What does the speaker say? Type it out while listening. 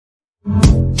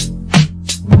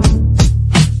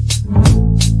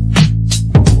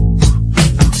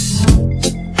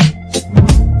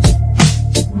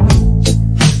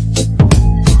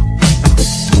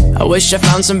wish I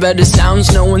found some better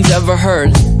sounds no one's ever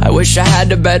heard. I wish I had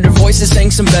a better voice that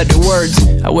sang some better words.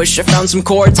 I wish I found some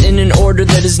chords in an order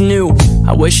that is new.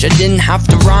 I wish I didn't have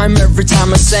to rhyme every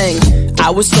time I sang. I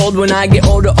was told when I get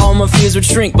older all my fears would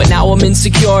shrink, but now I'm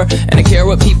insecure and I care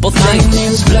what people think. My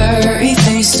name's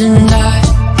Blurryface and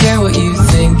I care what you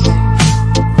think.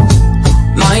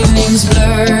 My name's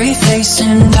Blurryface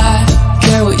and I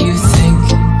care what you think.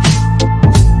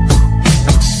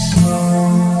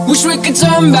 Wish we could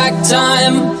turn back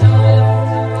time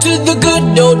to the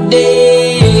good old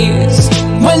days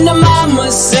when the mama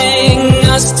sang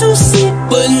us to sleep,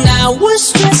 but now we're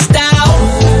stressed out.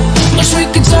 Wish we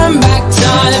could turn back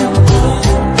time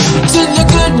to the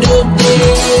good old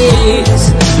days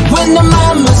when the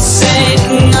mama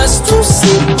sang us to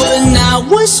sleep, but now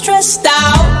we're stressed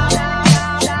out.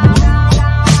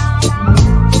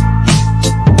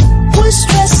 We're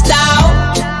stressed out.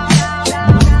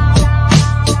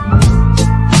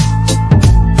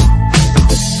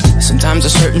 Sometimes a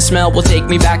certain smell will take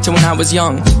me back to when I was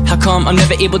young. How come I'm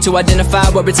never able to identify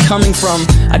where it's coming from?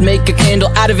 I'd make a candle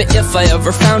out of it if I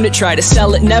ever found it. Try to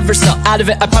sell it, never sell out of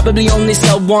it. I'd probably only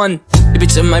sell one. Maybe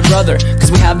to my brother,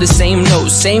 cause we have the same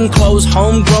nose, same clothes,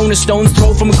 homegrown, a stone's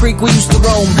throw from a creek we used to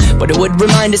roam. But it would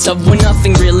remind us of when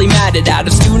nothing really mattered. Out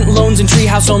of student loans and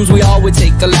treehouse homes, we all would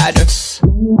take the ladder.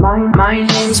 My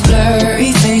name's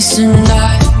Blurryface and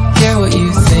I care what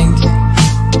you think.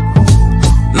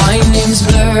 My name's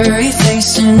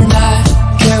Blurryface and I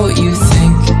care what you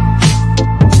think.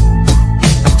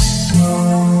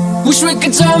 Wish we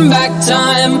could turn back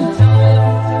time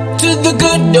to the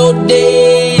good old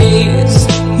days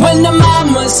when the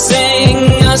mama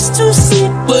sang us to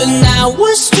sleep, but now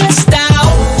we're stressed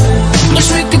out.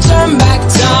 Wish we could turn back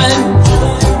time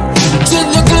to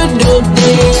the good old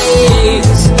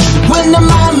days when the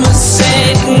mama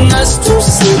sang us to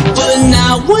sleep, but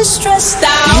now we're stressed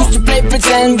out. Used to play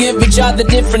pretend, give each other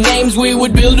different names. We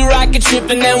would build a rocket ship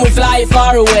and then we'd fly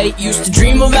far away. Used to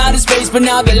dream of outer space, but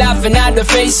now they're laughing at the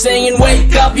face, saying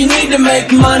wake up, you need to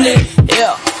make money.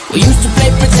 Yeah. We used to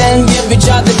play pretend, give each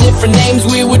other different names.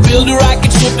 We would build a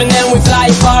rocket ship and then we'd fly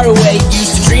far away.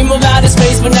 Used to dream of outer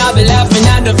space, but now they're laughing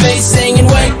at the face, saying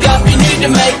wake up, you need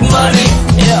to make money.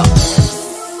 Yeah.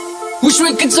 Wish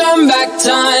we could turn back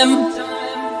time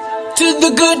to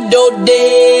the good old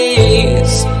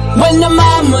days when the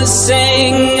mama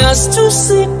sang us to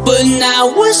sleep, but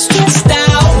now we're stressed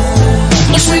out.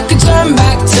 Wish we could turn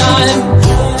back time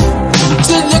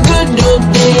to the good old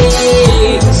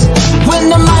days when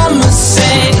the mama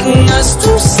sang us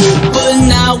to sleep, but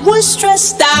now we're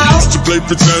stressed out. Used to play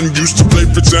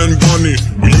pretend bunny.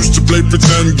 We used to play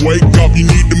pretend, wake up, you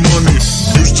need the money.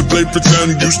 Used to play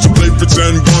pretend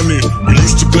bunny. We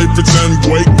used to play pretend,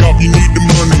 wake up, you need the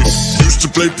money. Used to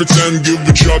play pretend, give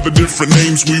each other different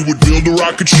names. We would build a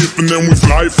rocket ship and then we'd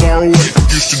fly far away.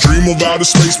 Used to dream of outer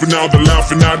space, but now they're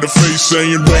laughing at the face,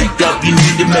 saying wake up, you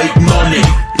need to make money.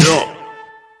 Yeah.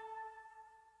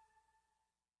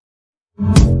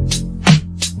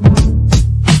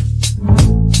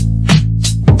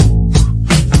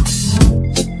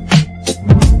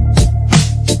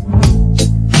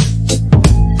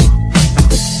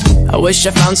 I wish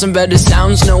I found some better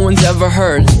sounds no one's ever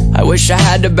heard. I wish I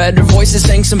had a better voice that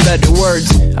sang some better words.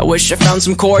 I wish I found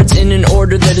some chords in an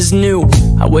order that is new.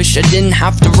 I wish I didn't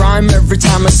have to rhyme every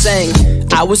time I sang.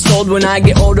 I was told when I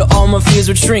get older all my fears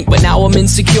would shrink, but now I'm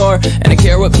insecure and I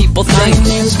care what people think. My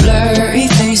name's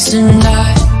Blurryface and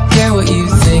I care what you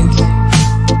think.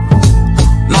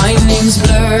 My name's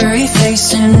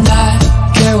Blurryface and I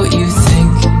care what you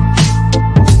think.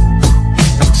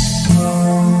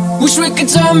 Wish we could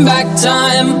turn back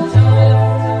time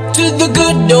to the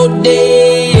good old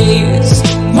days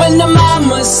when the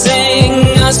mama sang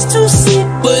us to sleep,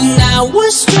 but now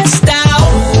we're stressed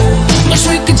out. Wish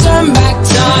we could turn back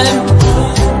time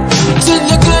to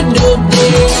the good old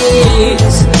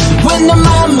days when the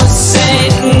mama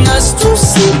sang us to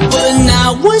sleep, but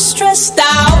now we're stressed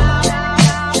out.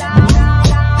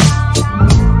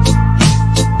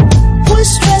 We're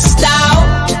stressed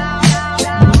out.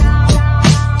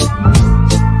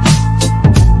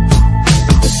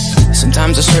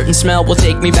 Sometimes a certain smell will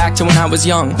take me back to when I was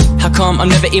young. How come I'm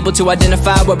never able to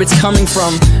identify where it's coming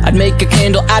from? I'd make a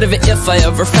candle out of it if I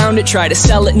ever found it. Try to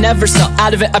sell it, never sell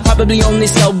out of it. I'd probably only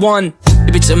sell one.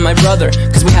 Maybe to my brother,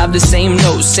 cause we have the same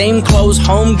nose, same clothes,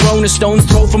 homegrown, a stone's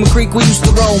throw from a creek we used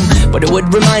to roam. But it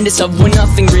would remind us of when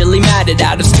nothing really mattered.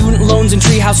 Out of student loans and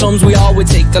treehouse homes, we all would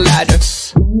take the ladder.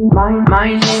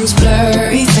 My name's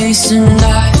Blurryface and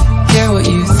I care what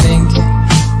you think.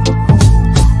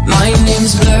 My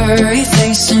name's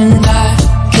Blurryface and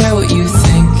I care what you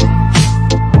think.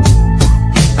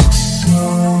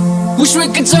 Wish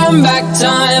we could turn back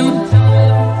time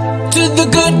to the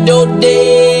good old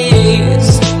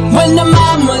days when the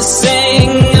mama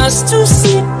sang us to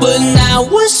sleep, but now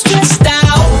we're stressed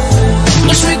out.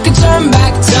 Wish we could turn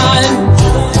back time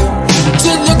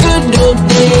to the good old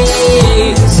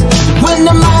days when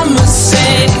the mama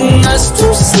sang us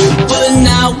to sleep, but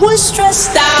now we're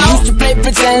stressed out. We used to play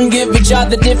pretend, give each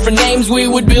other different names. We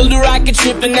would build a rocket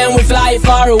ship and then we'd fly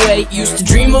far away. Used to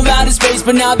dream of outer space,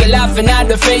 but now they're laughing at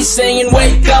the face, saying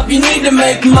wake up, you need to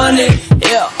make money.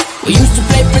 Yeah. We used to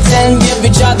play pretend, give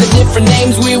each other different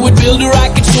names. We would build a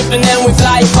rocket ship and then we'd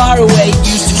fly far away.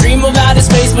 Used to dream of outer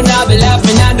space, but now they're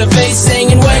laughing at the face,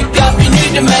 saying wake up, you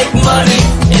need to make money.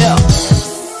 Yeah.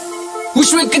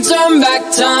 Wish we could turn back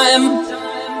time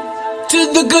to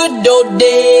the good old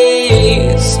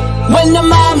days when the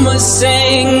mama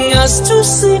sang us to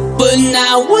sleep, but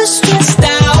now we're stressed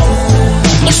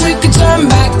out. Wish we could turn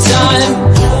back time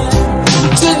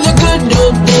to the good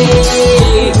old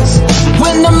days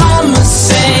when the mama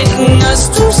sang us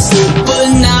to sleep, but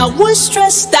now we're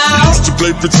stressed out. Used to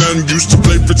play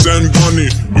pretend bunny.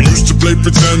 We used to play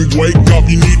pretend, wake up,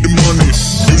 you need the money.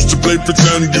 Used to play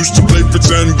pretend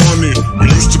bunny. We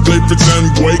used to play pretend,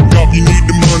 wake up, you need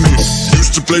the money.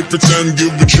 Used to play pretend,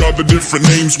 give each other different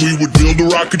names. We would build a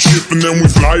rocket ship and then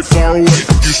we'd fly far away.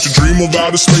 Used to dream of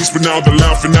outer space, but now they're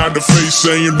laughing at the face,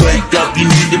 saying wake up, you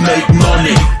need to make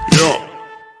money. Yeah.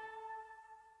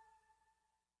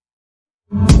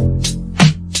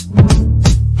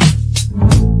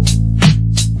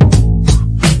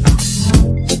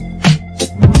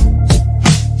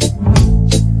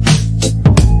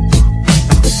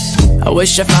 I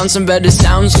wish I found some better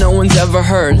sounds no one's ever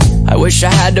heard. I wish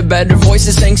I had a better voice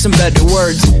that sang some better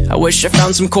words. I wish I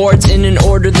found some chords in an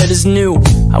order that is new.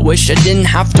 I wish I didn't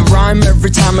have to rhyme every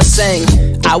time I sang.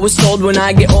 I was told when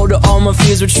I get older all my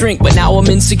fears would shrink, but now I'm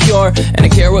insecure and I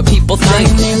care what people think.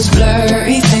 My name's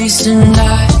Blurryface and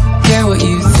I care what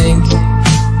you think.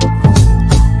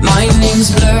 My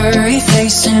name's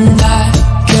Blurryface and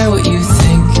I care what you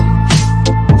think.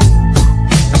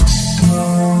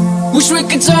 Wish we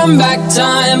could turn back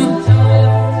time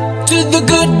to the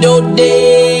good old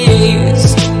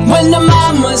days when the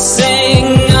mama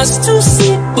sang us to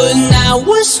sleep, but now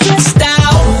we're stressed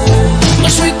out.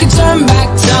 Wish we could turn back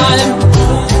time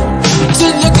to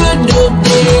the good old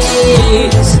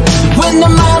days when the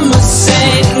mama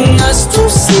sang us to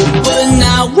sleep, but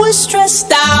now we're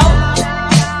stressed out.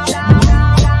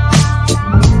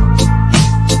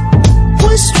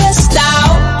 We're stressed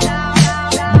out.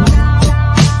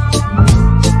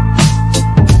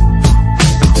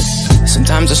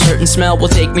 Sometimes a certain smell will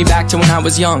take me back to when I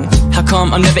was young. How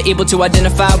come I'm never able to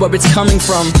identify where it's coming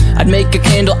from? I'd make a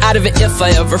candle out of it if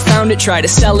I ever found it. Try to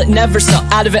sell it, never sell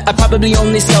out of it. I'd probably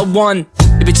only sell one.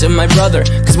 Maybe to my brother,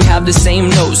 cause we have the same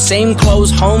nose, same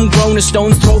clothes, homegrown, a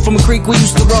stone's throw from a creek we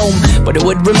used to roam. But it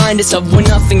would remind us of when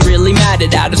nothing really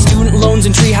mattered. Out of student loans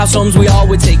and treehouse homes, we all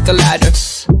would take a ladder.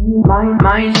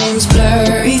 My name's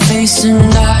Blurryface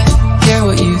and I care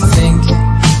what you think.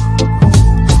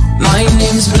 My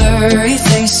name's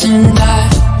Blurryface and I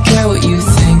care what you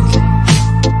think.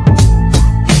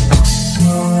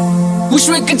 Wish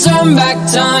we could turn back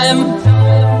time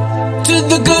to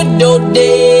the good old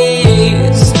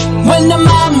days when the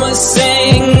mama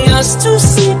sang us to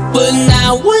sleep, but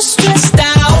now we're stressed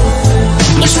out.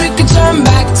 Wish we could turn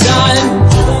back time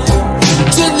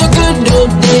to the good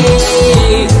old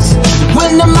days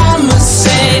when the mama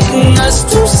sang us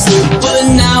to sleep, but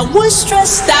now we're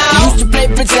stressed out. Used to play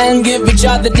pretend, give each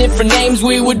other different names.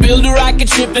 We would build a rocket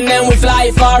ship and then we'd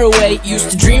fly far away.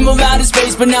 Used to dream of outer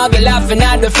space, but now they're laughing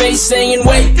at the face, saying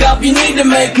wake up, you need to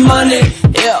make money.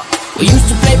 Yeah. We used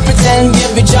to play pretend,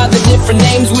 give each other different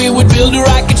names. We would build a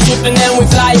rocket ship and then we'd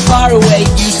fly far away.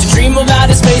 Used to dream of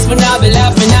outer space, but now they're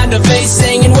laughing at the face,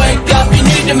 saying wake up, you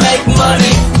need to make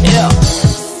money. Yeah.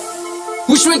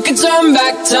 Wish we could turn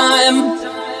back time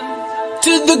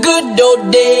to the good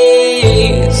old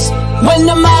days when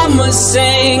the mama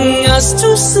sang us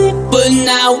to sleep, but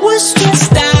now we're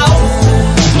stressed out.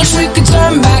 Wish we could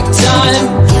turn back time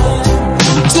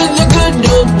to the good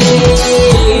old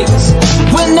days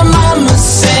when the mama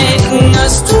sang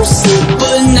us to sleep,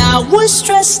 but now we're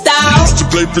stressed out. Used to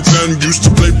play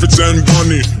pretend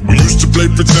bunny. We used to play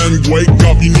pretend, wake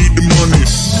up, you need the money.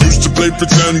 Used to play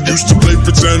pretend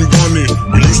bunny.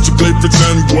 We used to play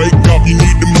pretend, wake up, you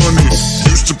need the money.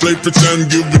 Used to play pretend,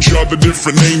 give each other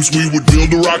different names. We would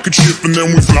build a rocket ship and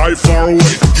then we'd fly far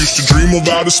away. Used to dream of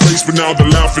outer space, but now they're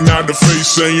laughing at the face,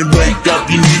 saying wake up,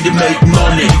 you need to make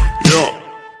money. Yeah.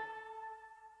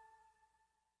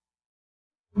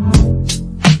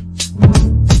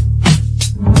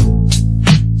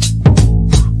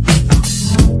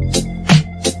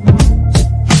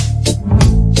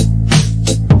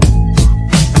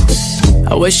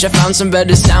 wish I found some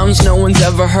better sounds no one's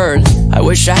ever heard. I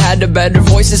wish I had a better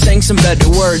voice that sang some better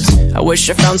words. I wish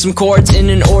I found some chords in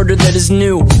an order that is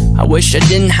new. I wish I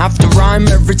didn't have to rhyme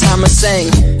every time I sang.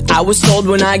 I was told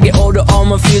when I get older all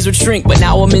my fears would shrink, but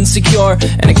now I'm insecure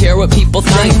and I care what people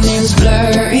think. My name's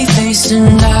Blurryface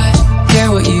and I care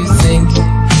what you think.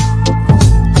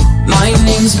 My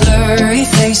name's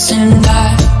Blurryface and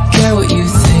I care what you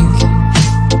think.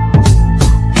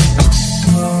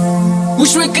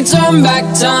 Wish we could turn back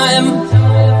time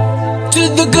to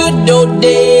the good old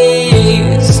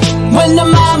days when the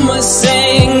mama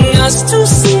sang us to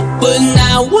sleep, but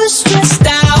now we're stressed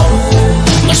out.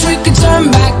 Wish we could turn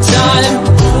back time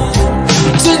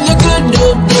to the good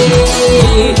old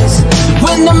days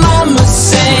when the mama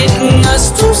sang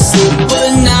us to sleep, but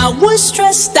now we're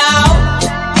stressed out.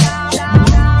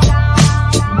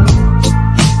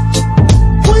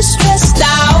 We're stressed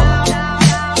out.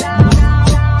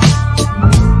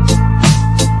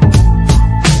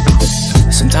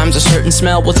 Sometimes a certain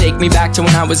smell will take me back to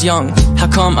when I was young. How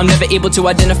come I'm never able to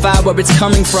identify where it's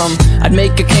coming from? I'd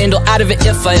make a candle out of it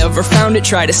if I ever found it.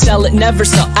 Try to sell it, never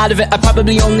sell out of it. I'd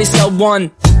probably only sell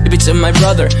one. Maybe to my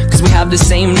brother, cause we have the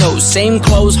same nose, same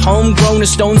clothes, homegrown, a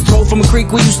stone's throw from a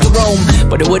creek we used to roam.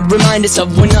 But it would remind us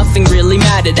of when nothing really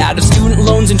mattered. Out of student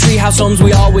loans and treehouse homes,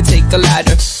 we all would take the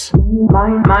ladder.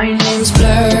 My name's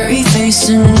Blurryface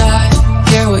and I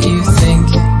care what you think.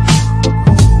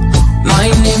 My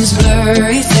name's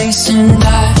Blurryface and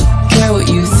I care what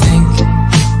you think.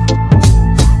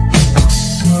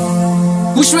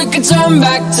 Wish we could turn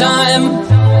back time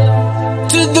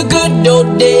to the good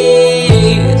old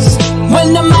days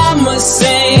when the mama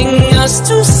sang us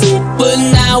to sleep, but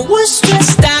now we're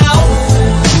stressed out.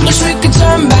 Wish we could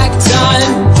turn back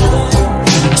time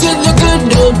to the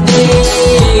good old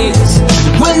days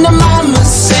when the mama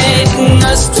sang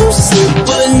us to sleep,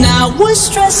 but now we're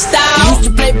stressed out. Used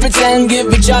to play pretend,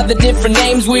 give each other different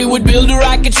names. We would build a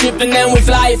rocket ship and then we'd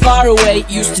fly far away.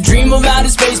 Used to dream of outer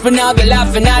space, but now they're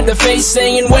laughing at the face,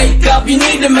 saying wake up, you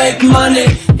need to make money.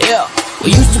 Yeah. We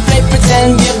used to play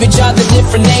pretend, give each other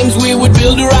different names. We would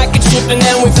build a rocket ship and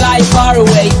then we'd fly far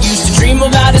away. Used to dream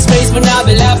of outer space, but now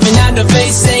they're laughing at the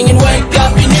face, saying wake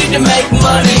up, you need to make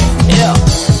money. Yeah.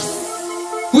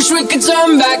 Wish we could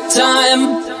turn back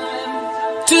time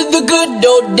to the good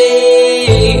old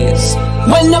days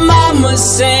when the mama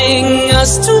sang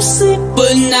us to sleep,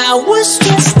 but now we're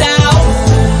stressed out.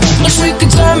 Wish we could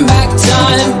turn back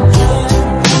time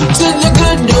to the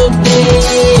good old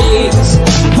days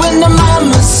when the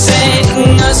mama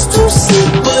sang us to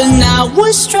sleep, but now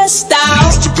we're stressed out.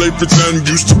 Used to play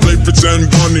pretend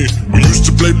bunny. We used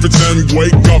to play pretend,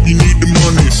 wake up, you need the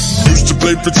money. Used to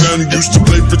play pretend bunny. We used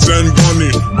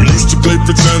to play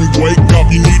pretend, wake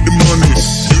up, you need the money.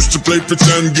 Used to play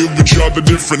pretend, give each other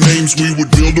different names. We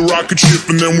would build a rocket ship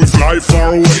and then we'd fly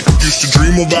far away. Used to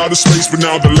dream of outer space, but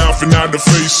now they're laughing at the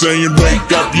face, saying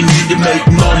wake up, you need to make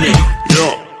money.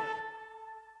 Yeah.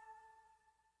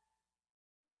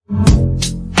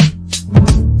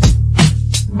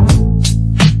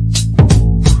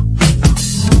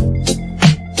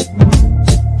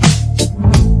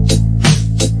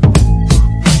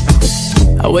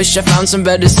 I wish I found some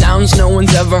better sounds no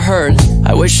one's ever heard.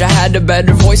 I wish I had a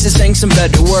better voice that sang some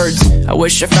better words. I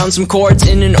wish I found some chords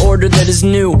in an order that is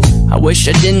new. I wish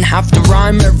I didn't have to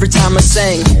rhyme every time I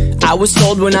sang. I was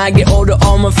told when I get older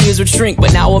all my fears would shrink,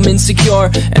 but now I'm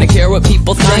insecure and I care what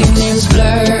people think. My name's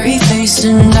Blurryface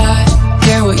and I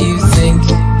care what you think.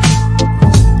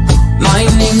 My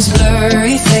name's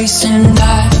Blurryface and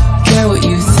I care what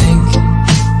you think.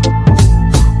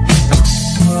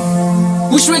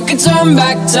 Wish we could turn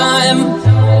back time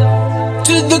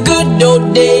to the good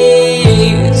old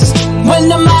days when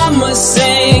the mama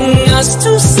sang us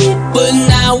to sleep, but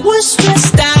now we're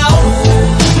stressed out.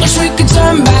 Wish we could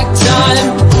turn back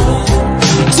time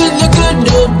to the good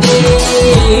old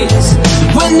days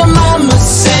when the mama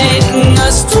sang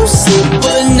us to sleep,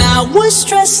 but now we're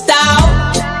stressed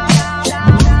out.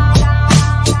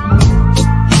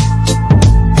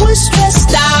 We're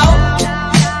stressed out.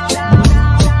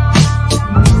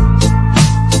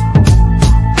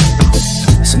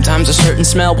 Sometimes a certain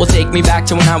smell will take me back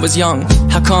to when I was young.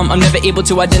 How come I'm never able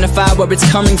to identify where it's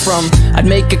coming from? I'd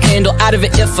make a candle out of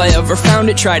it if I ever found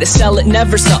it. Try to sell it,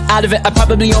 never sell out of it. I'd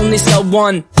probably only sell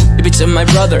one. Maybe to my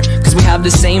brother, cause we have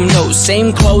the same nose,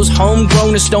 same clothes,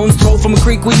 homegrown, a stone's throw from a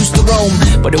creek we used to roam.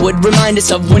 But it would remind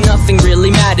us of when nothing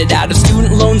really mattered. Out of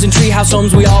student loans and treehouse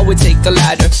homes, we all would take the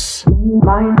ladder.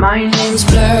 My name's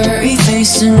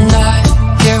Blurryface and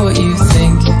I care what you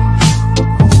think.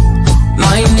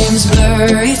 My name's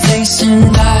Blurryface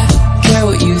and I care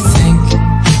what you think.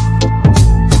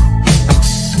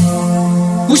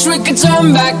 Wish we could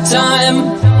turn back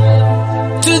time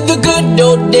to the good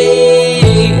old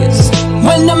days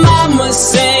when the mama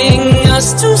sang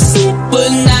us to sleep,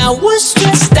 but now we're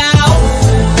stressed out.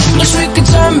 Wish we could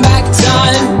turn back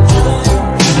time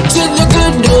to the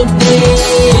good old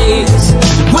days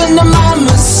when the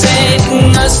mama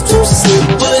sang us to sleep,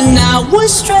 but now we're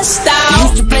stressed out.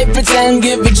 We used to play pretend,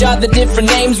 give each other different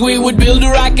names. We would build a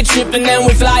rocket ship and then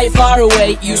we'd fly it far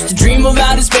away. Used to dream of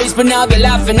outer space, but now they're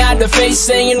laughing at the face,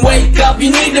 saying wake up,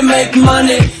 you need to make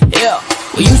money. Yeah.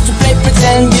 We used to play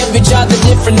pretend, give each other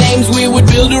different names. We would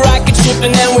build a rocket ship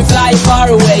and then we'd fly it far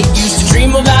away. Used to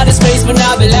dream of outer space, but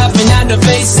now they're laughing at the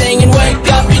face, saying wake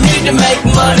up, you need to make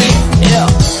money. Yeah.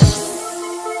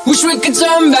 Wish we could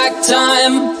turn back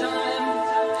time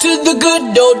to the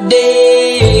good old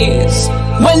days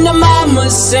when the mama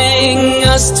sang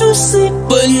us to sleep,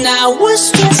 but now we're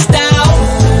stressed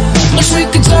out. Wish we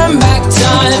could turn back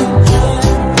time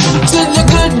to the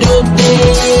good old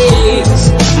days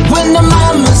when the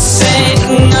mama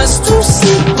sang us to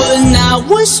sleep, but now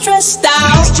we're stressed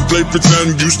out. Used to play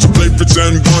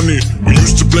pretend bunny. We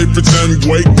used to play pretend,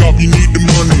 wake up, you need the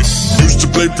money. Used to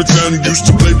play pretend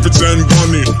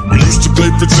bunny. We used to play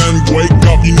pretend, wake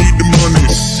up, you need the money.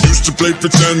 Used to play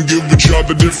pretend, give each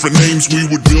other different names. We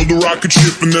would build a rocket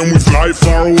ship and then we'd fly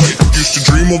far away. Used to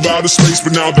dream of outer space,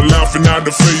 but now they're laughing at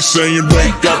the face, saying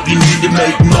wake up, you need to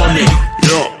make money.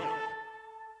 Yeah.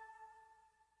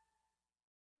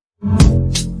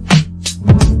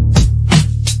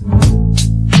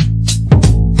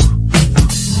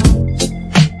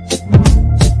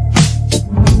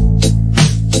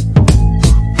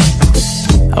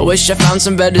 I wish I found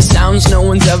some better sounds no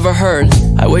one's ever heard.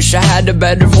 I wish I had a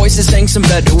better voice that sang some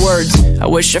better words. I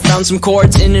wish I found some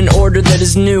chords in an order that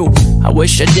is new. I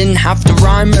wish I didn't have to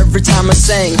rhyme every time I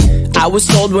sang. I was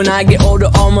told when I get older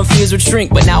all my fears would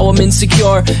shrink, but now I'm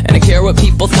insecure and I care what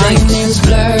people think. My name's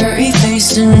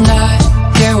Blurryface and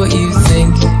I care what you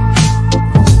think.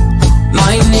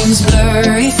 My name's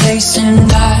Blurryface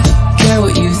and I care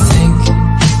what you think.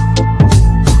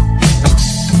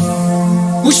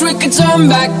 Wish we could turn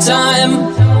back time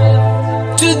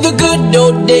to the good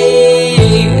old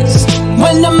days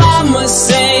when the mama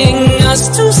sang us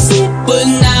to sleep, but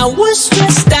now we're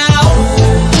stressed out.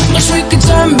 Wish we could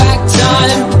turn back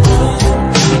time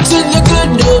to the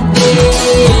good old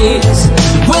days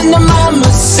when the mama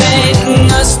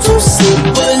sang us to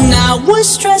sleep, but now we're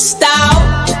stressed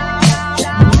out.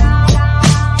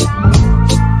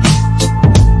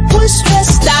 We're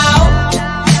stressed out.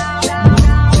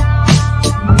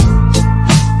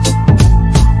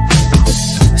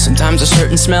 Sometimes a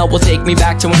certain smell will take me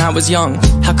back to when I was young.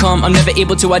 How come I'm never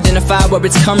able to identify where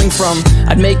it's coming from?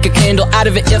 I'd make a candle out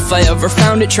of it if I ever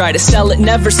found it. Try to sell it,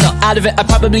 never sell out of it. I'd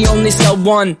probably only sell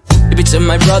one. Maybe to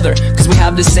my brother, cause we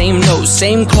have the same nose,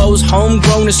 same clothes,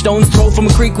 homegrown, a stone's throw from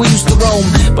a creek we used to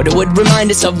roam. But it would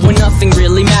remind us of when nothing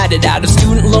really mattered. Out of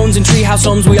student loans and treehouse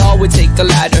homes, we all would take the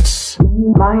ladder.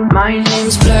 My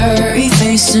name's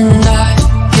Blurryface and I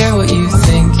care what you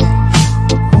think.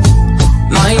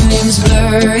 My name's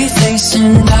Blurryface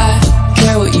and I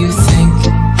care what you think.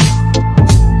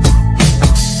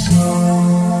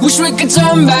 Wish we could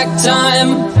turn back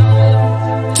time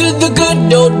to the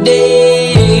good old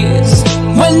days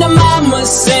when the mama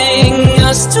sang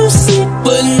us to sleep,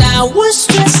 but now we're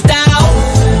stressed out.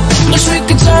 Wish we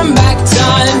could turn back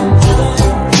time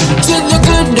to the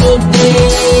good old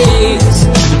days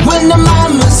when the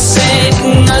mama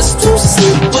sang us to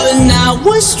sleep, but now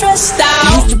we're stressed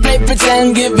out. Used to play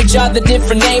pretend, give each other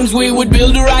different names. We would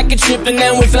build a rocket ship and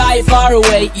then we'd fly it far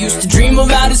away. Used to dream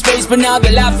of outer space, but now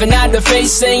they're laughing at the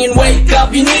face, saying wake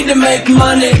up, you need to make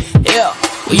money. Yeah.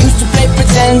 We used to play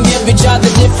pretend, give each other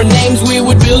different names. We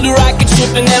would build a rocket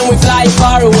ship and then we'd fly it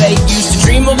far away. Used to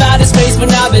dream of outer space, but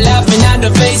now they're laughing at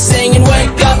the face, saying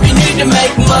wake up, you need to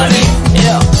make money.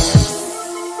 Yeah.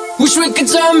 Wish we could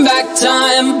turn back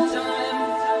time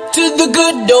to the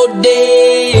good old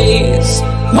days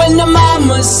when the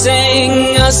mama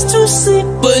sang us to sleep,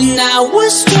 but now we're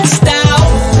stressed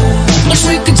out. Wish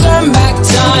we could turn back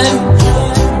time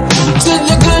to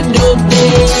the good old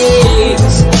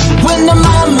days when the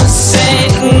mama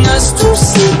sang us to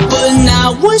sleep, but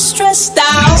now we're stressed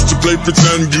out. Used to play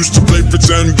pretend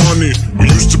bunny. We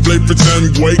used to play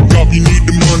pretend, wake up, you need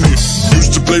the money.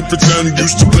 Used to play pretend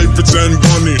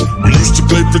bunny. We used to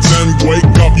play pretend,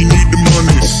 wake up, you need the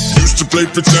money. Used to play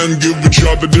pretend, give each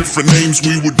other different names.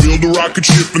 We would build a rocket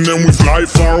ship and then we'd fly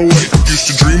far away. Used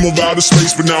to dream of outer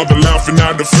space, but now they're laughing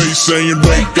at the face, saying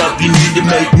wake up, you need to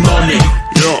make money.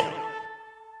 Yeah.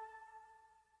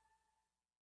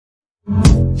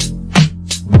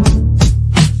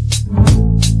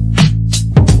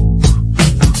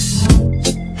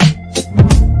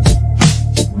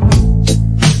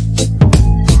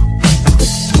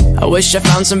 wish I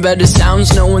found some better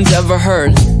sounds no one's ever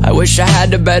heard. I wish I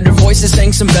had a better voice that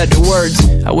sang some better words.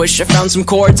 I wish I found some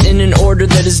chords in an order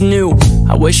that is new.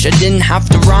 I wish I didn't have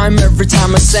to rhyme every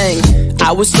time I sang.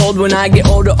 I was told when I get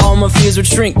older all my fears would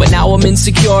shrink, but now I'm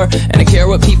insecure and I care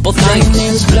what people think. My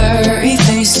name's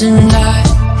Blurryface and I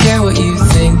care what you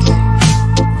think.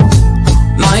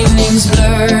 My name's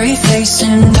Blurryface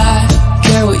and I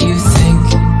care what you think.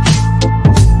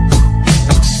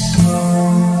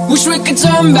 Wish we could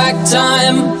turn back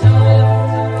time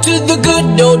to the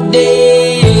good old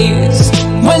days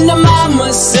when the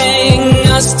mama sang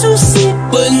us to sleep,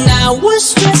 but now we're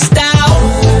stressed out.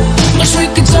 Wish we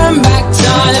could turn back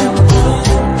time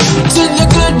to the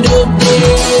good old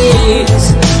days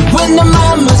when the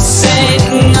mama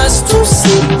sang us to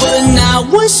sleep, but now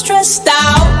we're stressed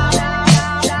out.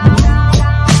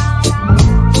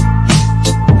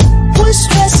 We're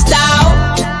stressed out.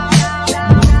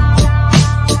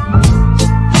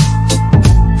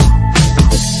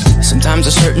 Sometimes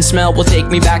a certain smell will take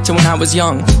me back to when I was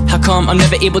young. How come I'm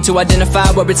never able to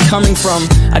identify where it's coming from?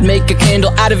 I'd make a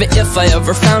candle out of it if I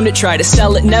ever found it. Try to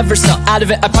sell it, never sell out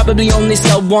of it. I'd probably only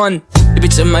sell one. Maybe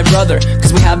to my brother,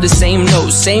 cause we have the same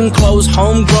nose, same clothes,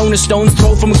 homegrown, a stone's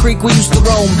throw from a creek we used to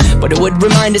roam. But it would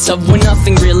remind us of when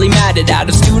nothing really mattered. Out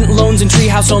of student loans and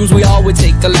treehouse homes, we all would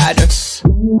take the ladder.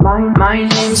 My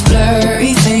name's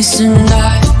Blurryface and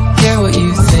I care what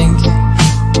you think.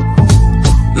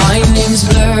 My name's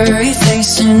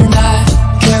Blurryface and I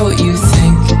care what you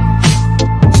think.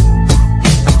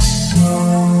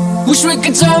 Wish we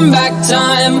could turn back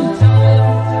time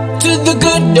to the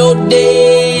good old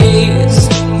days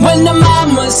when the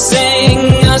mama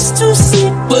sang us to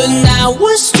sleep, but now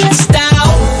we're stressed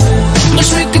out.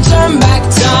 Wish we could turn back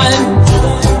time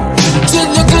to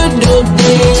the good old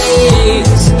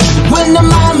days when the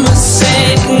mama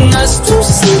sang us to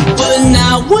sleep, but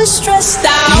now we're stressed out.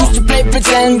 We used to play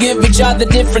pretend, give each other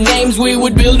different names. We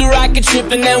would build a rocket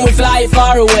ship and then we'd fly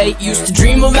far away. Used to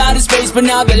dream of outer space, but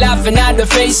now they're laughing at the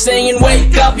face, saying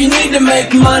wake up, you need to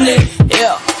make money.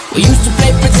 Yeah. We used to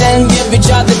play pretend, give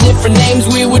each other different names.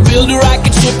 We would build a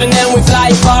rocket ship and then we'd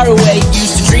fly far away.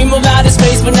 Used to dream of outer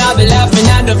space, but now they're laughing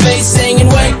at the face, saying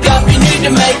wake up, you need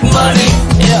to make money.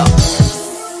 Yeah.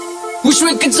 Wish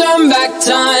we could turn back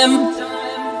time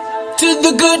to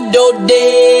the good old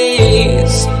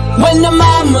days when the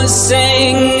mama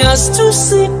sang us to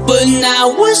sleep, but now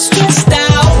we're stressed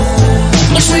out.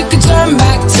 Wish we could turn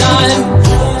back time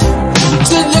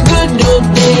to the good old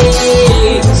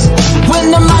days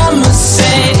when the mama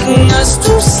sang us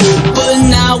to sleep, but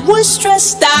now we're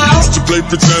stressed out. Used to play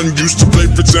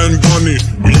pretend bunny.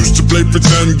 We used to play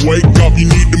pretend, wake up, you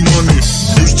need the money.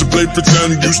 Used to play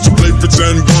pretend bunny.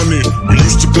 We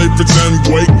used to play pretend,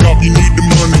 wake up, you need the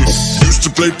money. Used to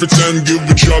play pretend, give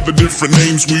each other different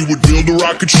names. We would build a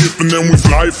rocket ship and then we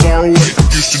fly far away.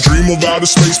 Used to dream of outer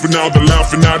space, but now they're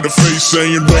laughing at the face,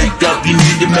 saying wake up, you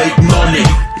need to make money.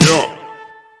 Yeah.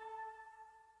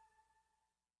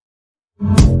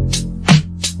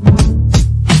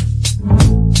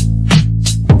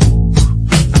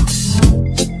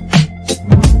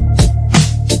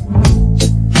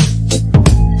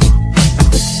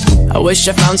 I wish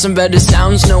I found some better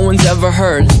sounds no one's ever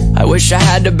heard. I wish I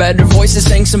had a better voice that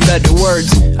sang some better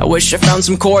words. I wish I found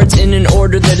some chords in an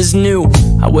order that is new.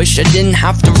 I wish I didn't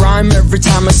have to rhyme every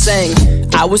time I sang.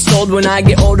 I was told when I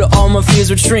get older all my fears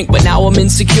would shrink, but now I'm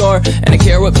insecure and I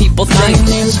care what people think. My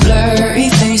name's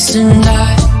Blurryface and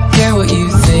I care what you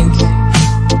think.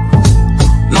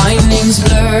 My name's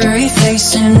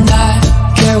Blurryface and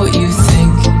I care what you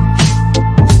think.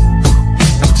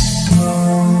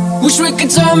 Wish we could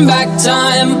turn back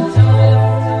time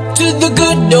to the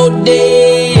good old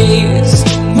days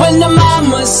when the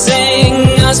mama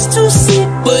sang us to sleep,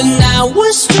 but now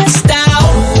we're stressed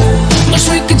out. Wish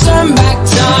we could turn back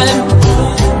time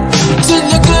to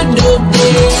the good old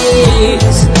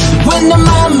days when the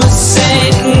mama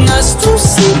sang us to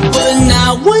sleep, but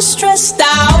now we're stressed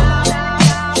out.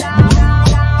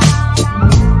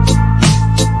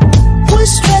 We're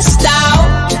stressed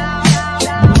out.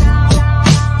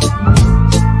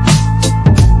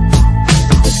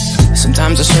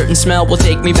 Sometimes a certain smell will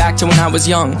take me back to when I was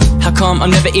young. How come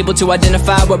I'm never able to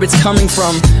identify where it's coming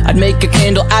from? I'd make a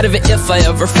candle out of it if I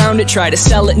ever found it. Try to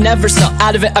sell it, never sell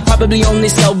out of it. I'd probably only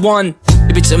sell one.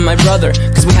 Maybe to my brother,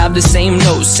 cause we have the same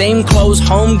nose, same clothes,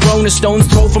 homegrown, a stone's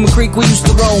throw from a creek we used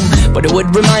to roam. But it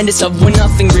would remind us of when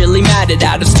nothing really mattered.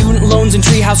 Out of student loans and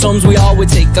treehouse homes, we all would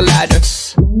take the ladder.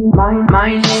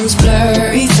 My name's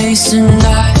Blurryface and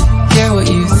I care what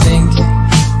you think.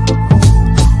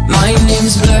 My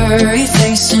name's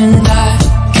Blurryface and I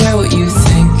care what you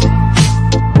think.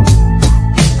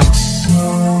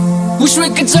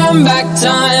 turn back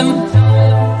time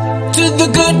to the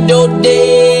good old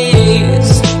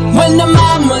days when the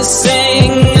mama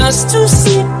sang us to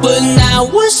sleep, but now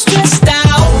we're stressed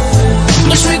out.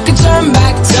 Wish we could turn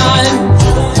back time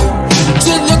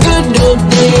to the good old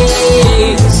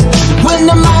days when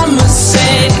the mama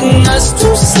sang us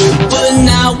to sleep, but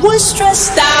now we're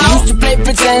stressed out. We used to play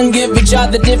pretend, give each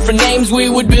other different names. We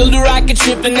would build a rocket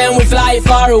ship and then we'd fly it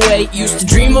far away. Used to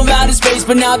dream of outer space,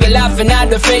 but now they're laughing at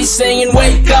the face, saying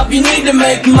wake up, you need to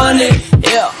make money.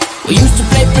 Yeah. We used to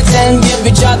play pretend, give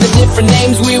each other different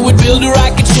names. We would build a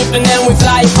rocket ship and then we'd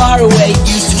fly it far away.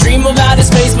 Used to dream of outer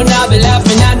space, but now they're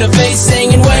laughing at the face,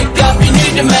 saying wake up, you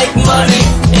need to make money.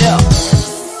 Yeah.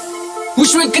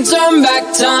 Wish we could turn back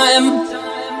time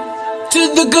to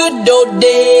the good old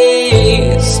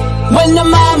days when the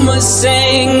mama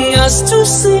sang us to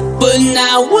sleep, but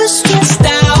now we're stressed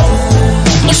out.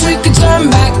 Wish we could turn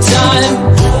back time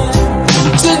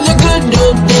to the good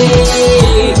old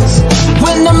days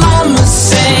when the mama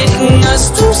sang us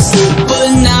to sleep,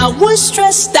 but now we're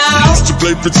stressed out. Used to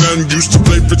play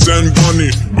pretend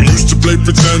bunny. We used to play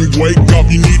pretend, wake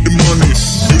up, you need the money.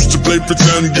 Used to play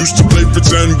pretend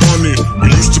bunny. We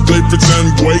used to play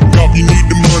pretend, wake up, you need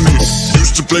the money.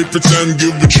 Used to play pretend,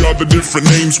 give each other different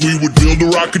names. We would build a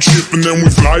rocket ship and then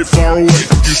we'd fly far away.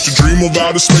 Used to dream of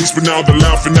outer space, but now they're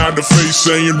laughing at the face,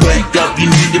 saying wake up, you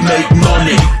need to make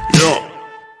money. Yeah.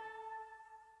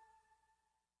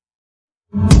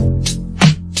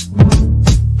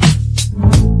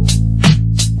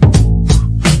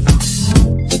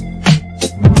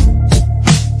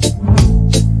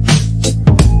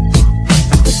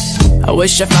 I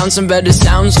wish I found some better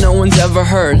sounds no one's ever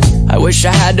heard. I wish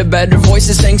I had a better voice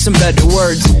that sang some better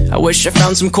words. I wish I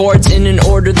found some chords in an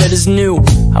order that is new.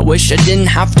 I wish I didn't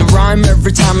have to rhyme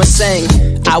every time I sang.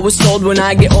 I was told when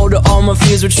I get older all my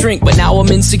fears would shrink, but now I'm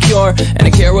insecure and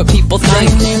I care what people think.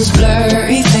 My name's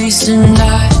Blurryface and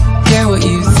I care what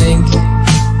you think.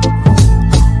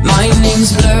 My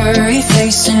name's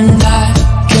Blurryface and I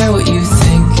care what you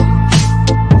think.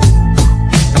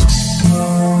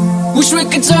 Wish we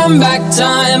could turn back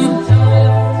time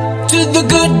to the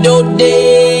good old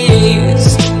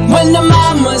days when the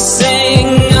mama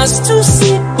sang us to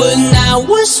sleep, but now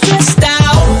we're stressed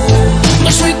out.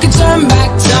 Wish we could turn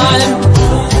back time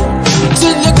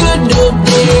to the good old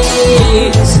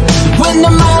days when the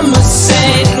mama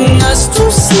sang us to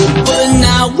sleep, but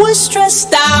now we're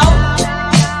stressed out.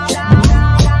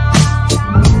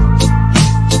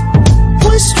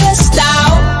 We're stressed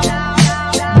out.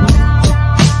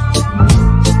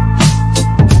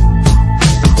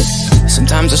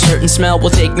 Sometimes a certain smell will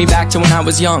take me back to when I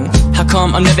was young. How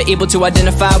come I'm never able to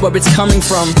identify where it's coming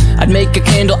from? I'd make a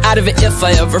candle out of it if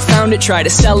I ever found it. Try to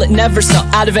sell it, never sell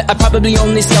out of it. I'd probably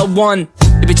only sell one.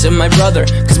 Maybe to my brother,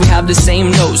 cause we have the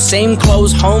same nose, same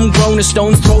clothes, homegrown, a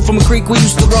stone's throw from a creek we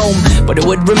used to roam. But it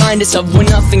would remind us of when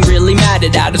nothing really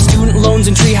mattered. Out of student loans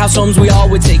and treehouse homes, we all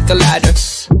would take the ladder.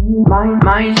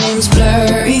 My name's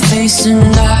Blurryface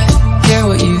and I care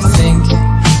what you think.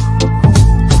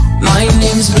 My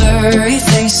name's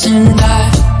Blurryface and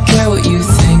I care what you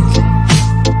think.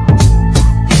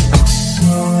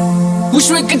 Wish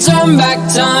we could turn back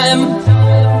time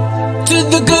to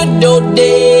the good old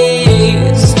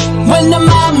days when the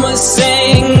mama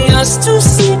sang us to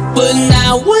sleep, but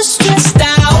now we're stressed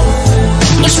out.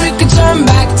 Wish we could turn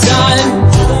back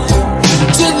time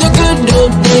to the good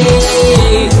old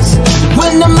days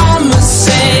when the mama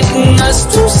sang us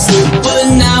to sleep, but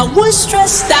now we're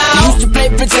stressed out. Used to play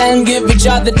pretend, give each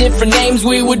other different names.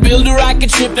 We would build a rocket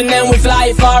ship and then we'd fly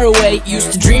it far away.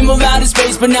 Used to dream of outer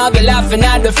space, but now they're laughing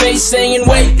at the face, saying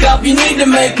wake up, you need to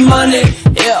make money.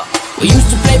 Yeah. We used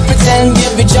to play pretend,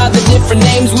 give each other different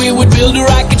names. We would build a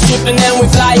rocket ship and then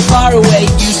we'd fly it far away.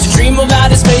 Used to dream of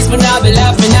outer space, but now they're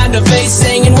laughing at the face,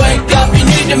 saying wake up, you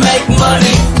need to make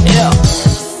money. Yeah.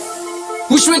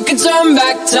 Wish we could turn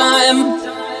back time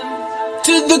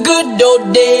to the good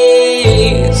old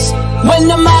days when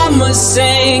the mama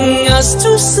sang us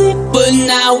to sleep, but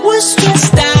now we're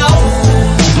stressed out.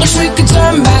 Wish we could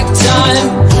turn back time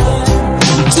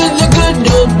to the good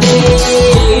old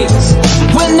days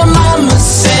when the mama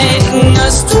sang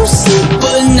us to sleep,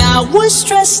 but now we're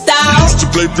stressed out. Used to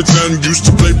play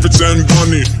pretend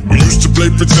bunny. We used to play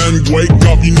pretend, wake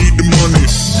up, you need the money.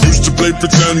 Used to play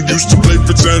pretend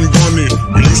bunny.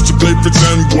 We used to play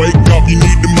pretend, wake up, you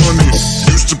need the money.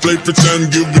 Used to play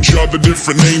pretend, give each other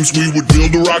different names. We would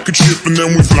build a rocket ship and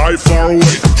then we'd fly far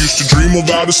away. Used to dream of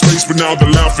outer space, but now they're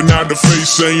laughing at the face,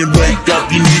 saying wake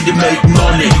up, you need to make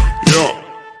money. Yeah.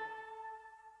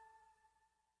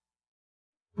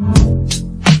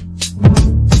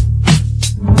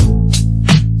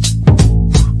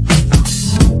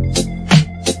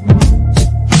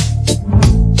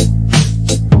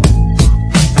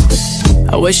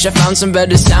 wish I found some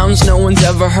better sounds no one's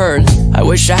ever heard. I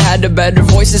wish I had a better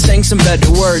voice that sang some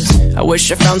better words. I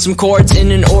wish I found some chords in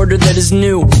an order that is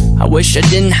new. I wish I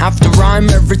didn't have to rhyme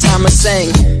every time I sang.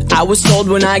 I was told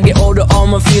when I get older all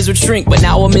my fears would shrink, but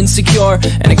now I'm insecure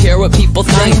and I care what people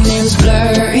think. My name's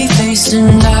Blurryface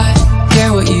and I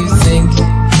care what you think.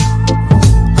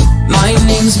 My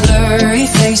name's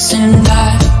Blurryface and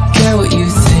I care what you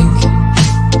think.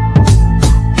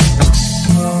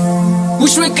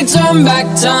 Wish we could turn back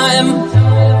time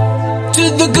to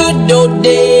the good old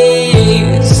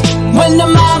days when the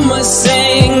mama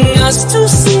sang us to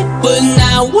sleep, but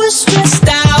now we're stressed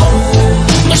out.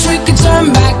 Wish we could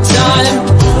turn back time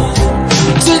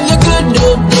to the good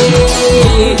old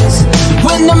days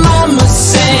when the mama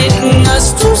sang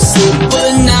us to sleep,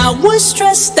 but now we're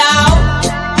stressed out.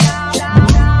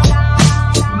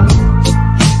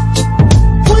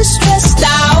 We're stressed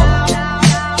out.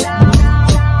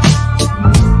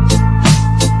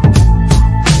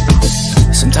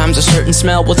 Sometimes a certain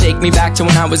smell will take me back to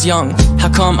when I was young. How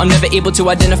come I'm never able to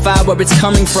identify where it's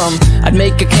coming from? I'd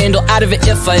make a candle out of it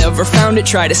if I ever found it.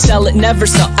 Try to sell it, never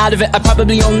sell out of it. I'd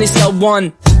probably only sell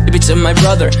one. Maybe to my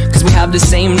brother, cause we have the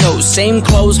same nose, same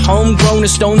clothes, homegrown, a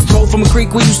stone's throw from a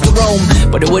creek we used to roam.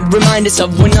 But it would remind us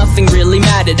of when nothing really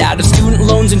mattered. Out of student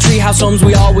loans and treehouse homes,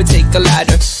 we all would take the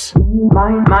ladder.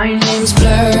 My name's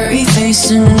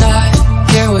Blurryface and I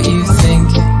care what you think.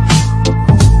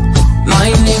 My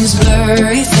name's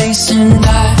Blurryface and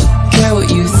I care what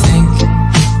you think.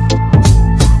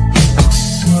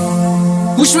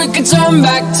 Wish we could turn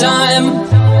back time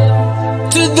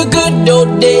to the good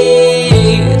old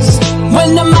days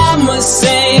when the mama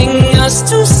sang us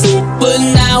to sleep, but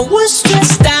now we're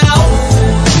stressed out.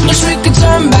 Wish we could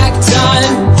turn back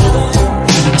time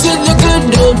to the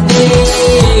good old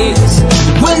days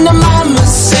when the mama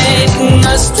sang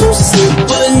us to sleep,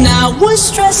 but now we're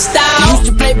stressed out. Used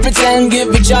to play pretend,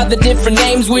 give each other different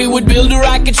names. We would build a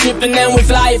rocket ship and then we'd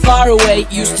fly far away.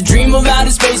 Used to dream of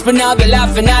outer space, but now they're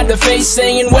laughing at the face,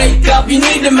 saying wake up, you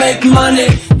need to make money.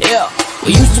 Yeah.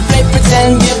 We used to play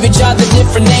pretend, give each other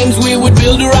different names. We would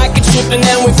build a rocket ship and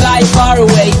then we'd fly far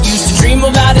away. Used to dream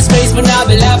of outer space, but now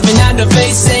they're laughing at the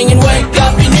face, saying wake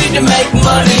up, you need to make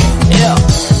money. Yeah.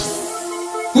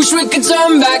 Wish we could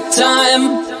turn back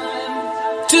time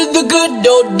to the good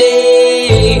old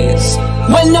days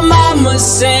when the mama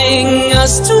sang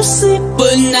us to sleep,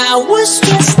 but now we're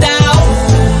stressed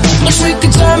out. Wish we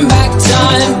could turn back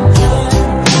time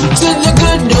to the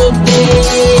good old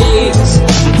days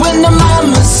when the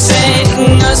mama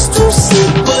sang us to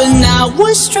sleep, but now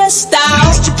we're stressed out.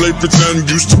 Used to play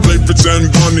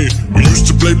pretend bunny. We used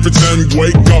to play pretend,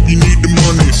 wake up, you need the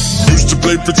money. Used to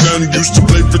play pretend bunny.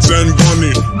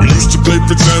 We used to play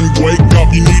pretend, wake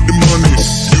up, you need the money.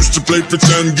 Used to play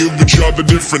pretend, give each other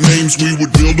different names. We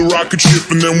would build a rocket ship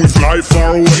and then we'd fly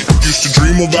far away. Used to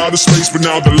dream of outer space, but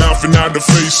now they're laughing at the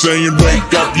face, saying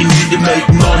wake up, you need to make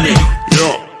money.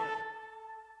 Yeah.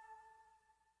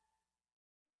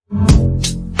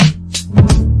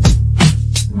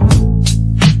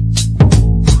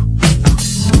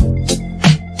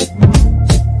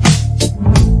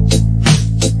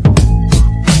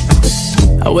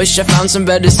 I wish I found some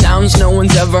better sounds no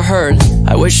one's ever heard.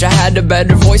 I wish I had a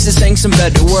better voice that sang some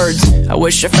better words. I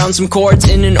wish I found some chords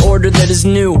in an order that is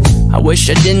new. I wish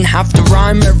I didn't have to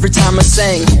rhyme every time I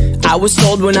sang. I was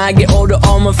told when I get older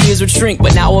all my fears would shrink,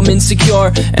 but now I'm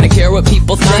insecure and I care what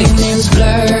people think. My name's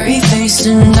Blurryface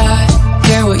and I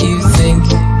care what you think.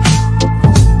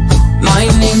 My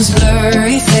name's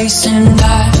Blurryface and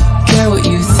I care what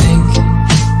you think.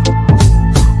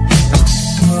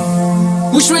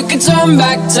 Wish we could turn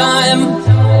back time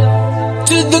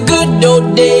to the good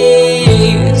old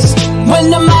days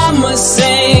when the mama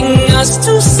sang us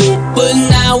to sleep, but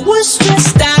now we're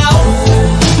stressed out.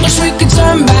 Wish we could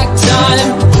turn back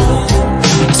time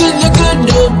to the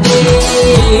good old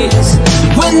days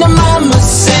when the mama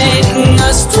sang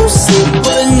us to sleep,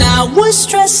 but now we're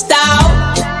stressed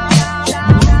out.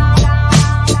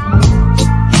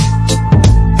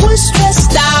 We're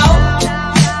stressed out.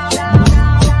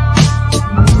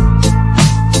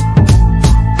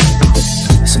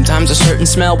 Sometimes a certain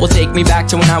smell will take me back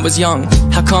to when I was young.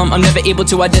 How come I'm never able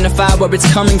to identify where it's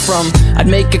coming from? I'd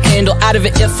make a candle out of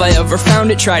it if I ever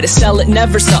found it. Try to sell it,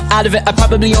 never sell out of it. I'd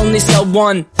probably only sell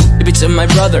one. Maybe to my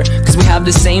brother, cause we have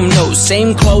the same nose,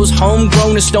 same clothes,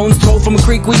 homegrown, a stone's throw from a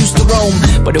creek we used to roam.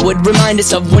 But it would remind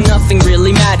us of when nothing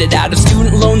really mattered. Out of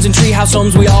student loans and treehouse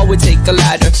homes, we all would take the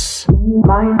ladder.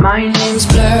 My name's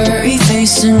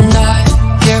Blurryface and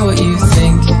I care what you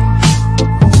think.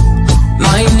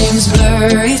 My name's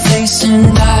Blurryface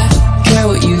and I care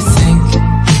what you think.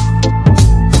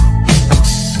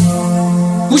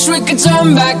 Wish we could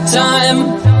turn back time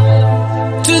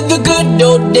to the good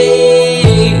old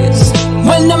days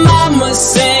when the mama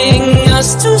sang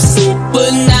us to sleep,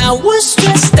 but now we're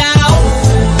stressed out.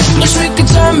 Wish we could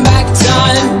turn back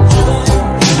time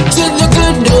to the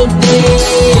good old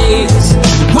days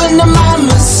when the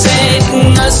mama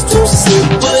sang us to sleep,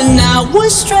 but now we're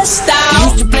stressed out. We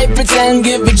used to play pretend,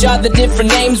 give each other different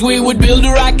names. We would build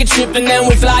a rocket ship and then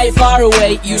we'd fly it far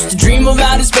away. Used to dream of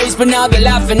outer space, but now they're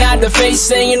laughing at the face,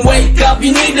 saying wake up,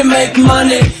 you need to make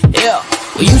money. Yeah.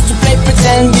 We used to play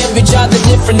pretend, give each other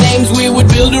different names. We would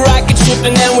build a rocket ship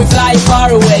and then we'd fly it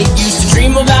far away. Used to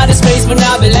dream of outer space, but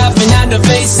now they're laughing at the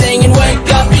face, saying wake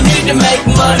up, you need to make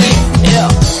money. Yeah.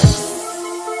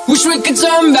 Wish we could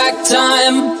turn back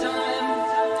time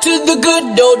to the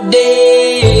good old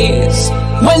days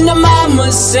when the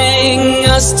mama sang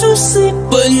us to sleep,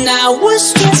 but now we're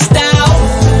stressed out.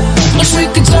 Wish we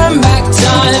could turn back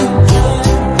time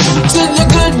to the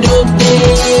good old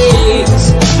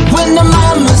days when the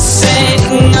mama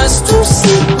sang us to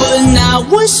sleep, but now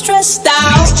we're stressed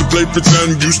out. Used to play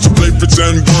pretend,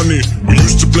 bunny. We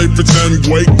used to play pretend,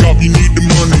 wake up, you need the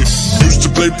money. Used to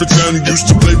play pretend,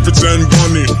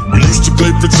 bunny. We used to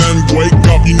play pretend, wake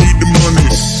up, you need the money.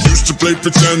 Used to play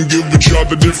pretend, give each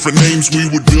other different names. We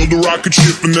would build a rocket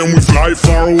ship and then we'd fly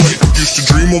far away. Used to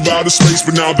dream of outer space,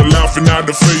 but now they're laughing at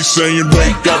the face, saying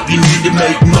wake up, you need to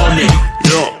make money.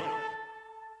 Yeah.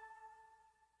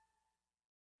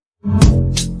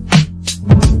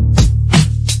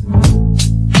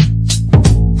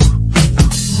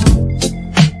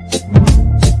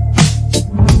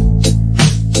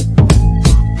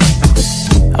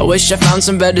 I wish I found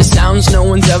some better sounds no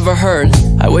one's ever heard.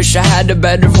 I wish I had a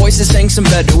better voice and sang some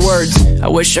better words. I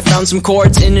wish I found some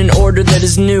chords in an order that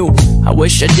is new. I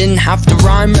wish I didn't have to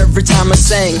rhyme every time I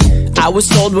sang. I was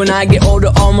told when I get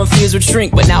older all my fears would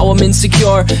shrink, but now I'm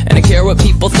insecure and I care what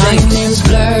people think. My name's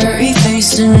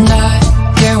Blurryface and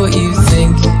I care what you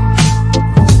think.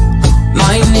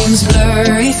 My name's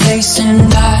Blurryface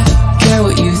and I care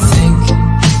what you think.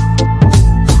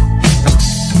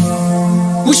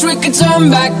 Wish we could turn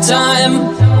back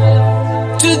time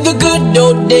to the good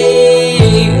old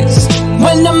days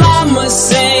when the mama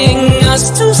sang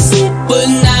us to sleep, but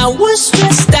now we're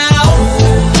stressed out.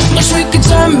 Wish we could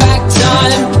turn back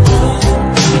time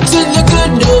to the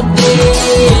good old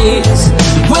days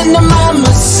when the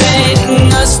mama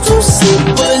sang us to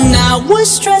sleep, but now we're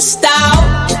stressed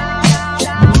out.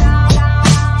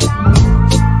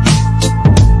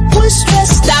 We're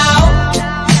stressed out.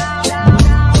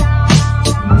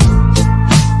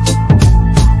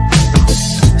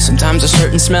 Sometimes a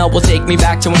certain smell will take me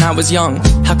back to when I was young.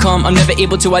 How come I'm never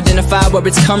able to identify where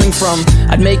it's coming from?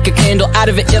 I'd make a candle out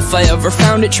of it if I ever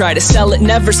found it. Try to sell it,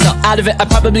 never sell out of it. I'd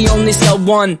probably only sell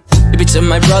one. Maybe to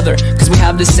my brother, cause we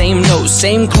have the same nose,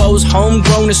 same clothes,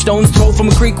 homegrown, a stone's throw from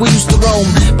a creek we used to roam.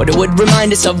 But it would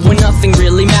remind us of when nothing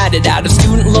really mattered. Out of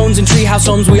student loans and treehouse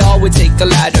homes, we all would take the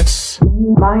ladder.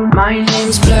 My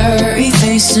name's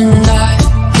Blurryface and I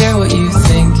care what you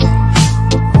think.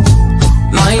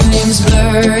 My name's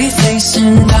Blurryface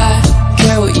and I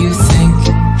care what you think.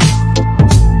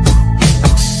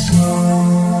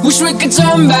 Wish we could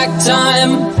turn back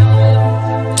time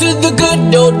to the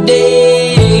good old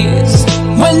days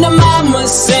when the mama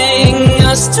sang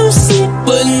us to sleep,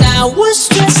 but now we're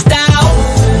stressed out.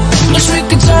 Wish we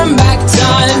could turn back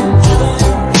time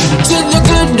to the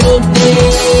good old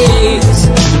days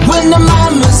when the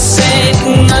mama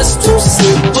sang us to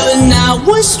sleep, but now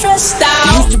we're stressed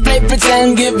out. Used to play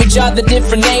pretend, give each other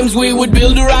different names. We would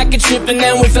build a rocket ship and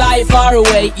then we'd fly it far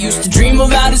away. Used to dream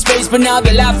of outer space, but now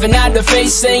they're laughing at the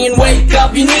face, saying wake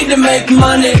up, you need to make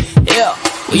money. Yeah.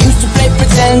 We used to play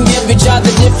pretend, give each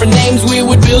other different names. We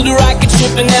would build a rocket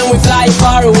ship and then we'd fly it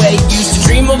far away. Used to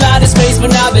dream of outer space,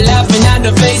 but now they're laughing at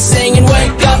the face, saying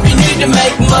wake up, you need to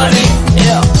make money.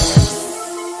 Yeah.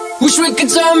 Wish we could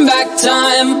turn back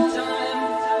time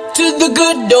to the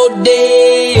good old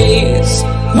days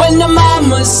when the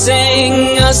mama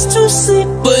sang us to sleep,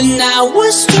 but now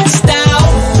we're stressed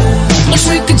out. Wish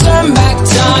we could turn back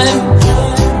time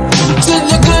to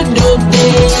the good old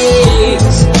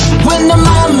days when the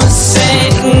mama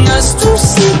sang us to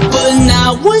sleep, but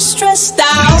now we're stressed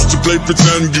out. Used to play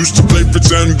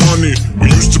pretend, bunny. We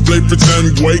used to play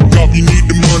pretend, wake up, you need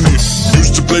the money.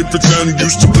 Used to play pretend,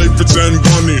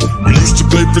 bunny. We used to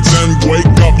play pretend, wake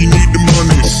up, you need the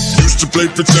money. Used to play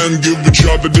pretend, give each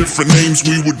other different names.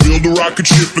 We would build a rocket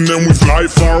ship and then we'd fly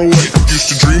far away. Used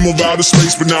to dream of outer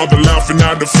space, but now they're laughing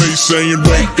at the face, saying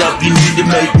wake up, you need to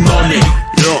make money.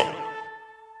 Yeah.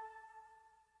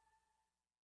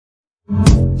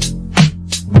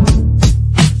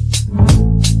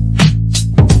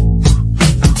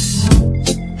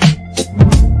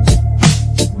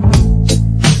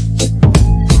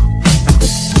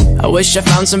 wish I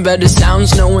found some better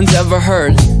sounds no one's ever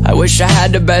heard. I wish I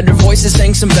had a better voice that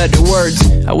sang some better words.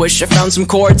 I wish I found some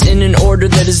chords in an order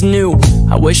that is new.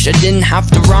 I wish I didn't have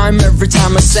to rhyme every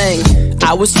time I sang.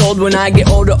 I was told when I get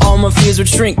older all my fears would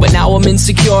shrink, but now I'm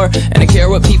insecure and I care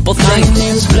what people think. My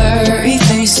name's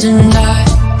Blurryface and I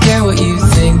care what you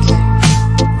think.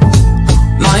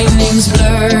 My name's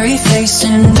Blurryface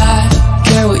and I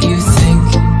care what you think.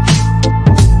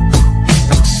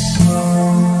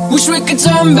 Wish we could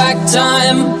turn back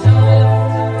time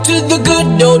to the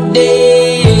good old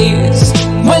days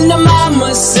when the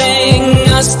mama sang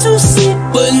us to sleep,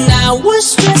 but now we're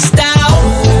stressed out.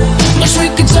 Wish we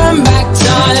could turn back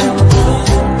time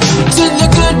to the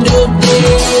good old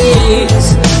days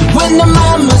when the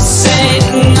mama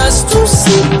sang us to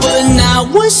sleep, but now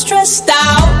we're stressed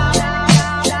out.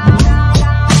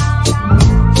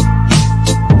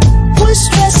 We're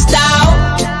stressed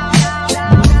out.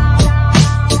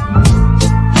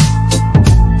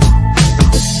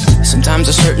 Sometimes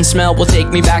a certain smell will take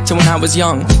me back to when I was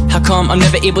young. How come I'm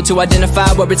never able to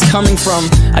identify where it's coming from?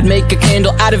 I'd make a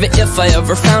candle out of it if I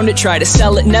ever found it. Try to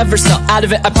sell it, never sell out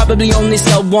of it. I'd probably only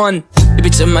sell one. Maybe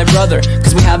to my brother,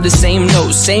 cause we have the same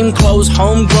nose, same clothes,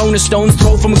 homegrown, a stone's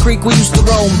throw from a creek we used to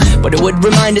roam. But it would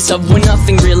remind us of when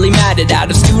nothing really mattered. Out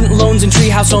of student loans and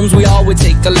treehouse homes, we all would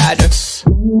take the ladder.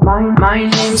 My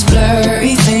name's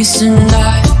Blurryface and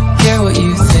I care what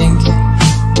you think.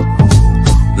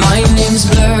 My name's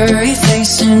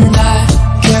Blurryface and I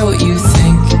care what you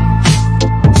think.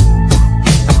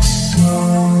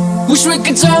 Wish we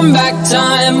could turn back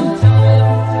time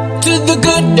to the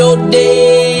good old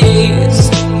days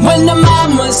when the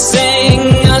mama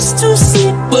sang us to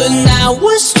sleep, but now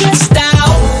we're stressed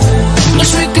out.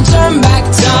 Wish we could turn back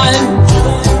time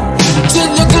to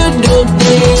the good old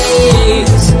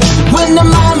days when the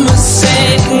mama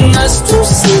sang us to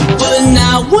sleep, but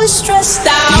now we're stressed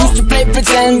out. Used to play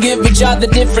pretend, give each other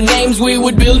different names. We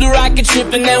would build a rocket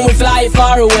ship and then we'd fly it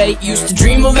far away. Used to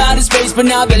dream of outer space, but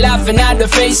now they're laughing at the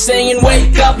face, saying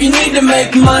wake up, you need to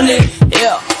make money.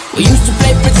 Yeah. We used to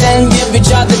play pretend, give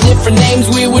each other different names.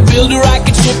 We would build a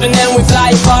rocket ship and then we'd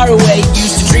fly it far away.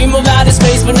 Used to dream of outer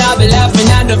space, but now they're laughing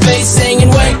at the face, saying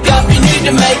wake up, you need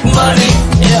to make money.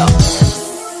 Yeah.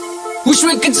 Wish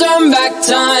we could turn back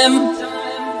time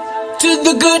to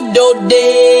the good old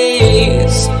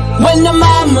days when the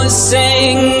mama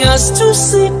sang us to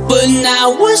sleep, but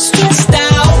now we're stressed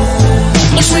out.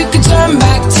 Wish we could turn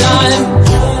back time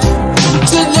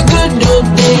to the good old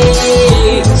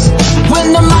days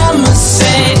when the mama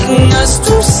sang us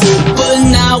to sleep, but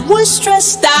now we're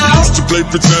stressed out. Used to play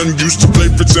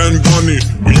pretend bunny.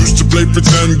 We used to play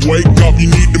pretend, wake up, you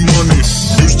need the money.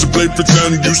 Used to play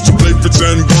pretend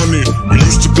bunny. We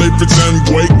used to play pretend,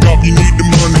 wake up, you need the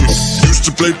money. Used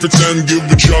to play pretend, give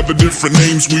each other different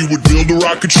names. We would build a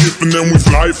rocket ship and then we'd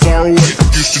fly it far away.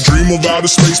 Used to dream of outer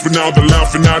space, but now they're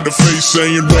laughing at the face,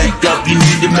 saying wake up, you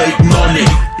need to make money.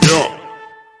 Yeah.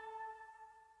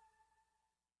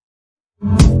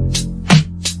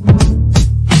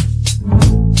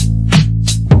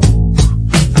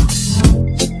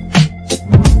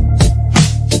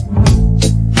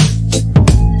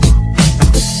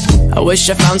 I wish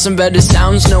I found some better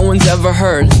sounds no one's ever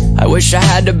heard. I wish I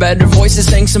had a better voice that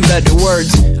sang some better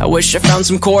words. I wish I found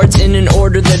some chords in an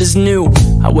order that is new.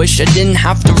 I wish I didn't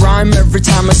have to rhyme every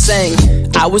time I sang.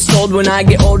 I was told when I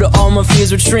get older all my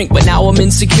fears would shrink, but now I'm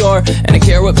insecure and I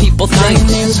care what people think. My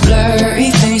name's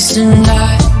Blurryface and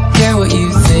I care what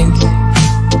you think.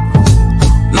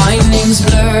 My name's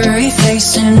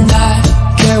Blurryface and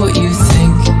I care what you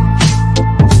think.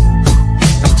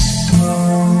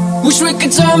 Wish we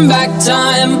could turn back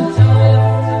time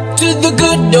to the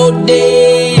good old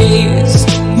days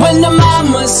when the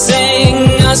mama sang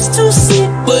us to sleep,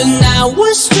 but now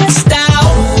we're stressed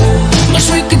out. Wish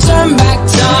we could turn back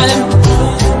time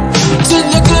to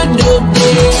the good old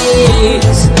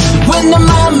days when the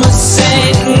mama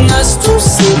sang us to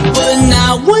sleep, but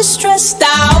now we're stressed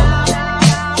out.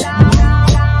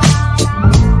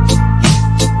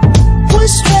 We're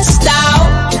stressed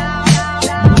out.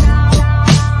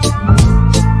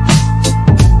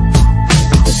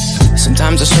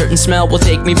 Sometimes a certain smell will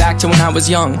take me back to when I was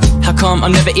young. How come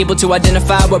I'm never able to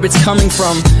identify where it's coming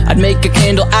from? I'd make a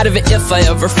candle out of it if I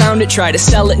ever found it. Try to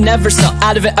sell it, never sell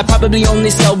out of it. I'd probably only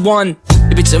sell one.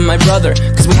 Maybe to my brother,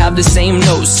 cause we have the same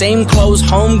nose, same clothes,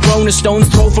 homegrown, a stone's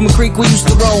throw from a creek we used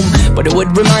to roam. But it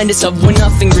would remind us of when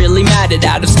nothing really mattered.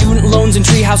 Out of student loans and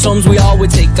treehouse homes, we all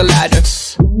would take the ladder.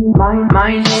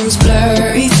 My name's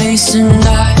Blurryface and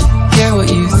I care what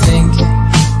you think.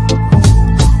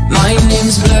 My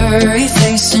name's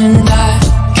Blurryface and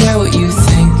I care what you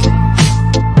think.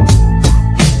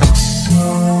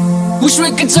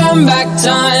 turn back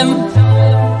time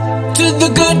to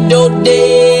the good old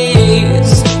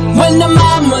days when the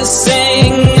mama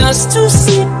sang us to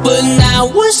sleep, but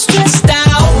now we're stressed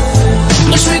out.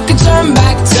 Wish we could turn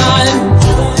back time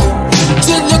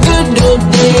to the good old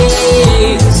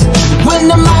days when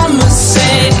the mama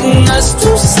sang us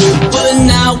to sleep, but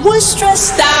now we're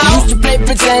stressed out. We used to play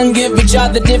pretend, give each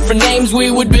other different names. We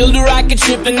would build a rocket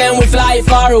ship and then we'd fly it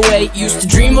far away. Used to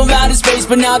dream of outer space,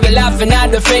 but now they're laughing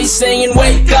at the face, saying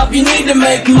wake up, you need to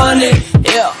make money.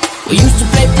 Yeah. We used to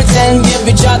play pretend, give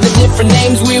each other different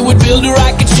names. We would build a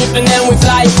rocket ship and then we'd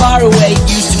fly it far away.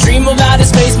 Used to dream of outer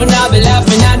space, but now they're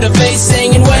laughing at the face,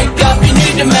 saying wake up, you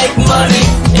need to make money.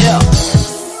 Yeah.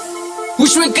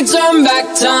 Wish we could turn back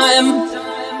time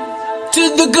to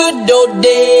the good old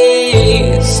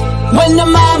days when the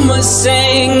mama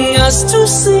sang us to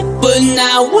sleep, but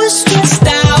now we're stressed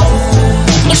out.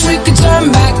 Wish we could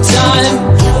turn back time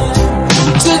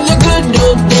to the good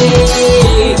old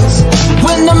days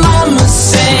when the mama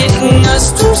sang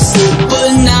us to sleep,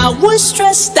 but now we're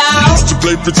stressed out. Used to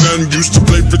play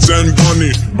pretend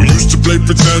bunny. We used to play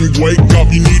pretend, wake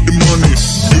up, you need the money.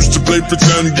 Used to play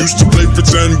pretend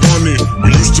bunny.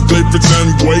 We used to play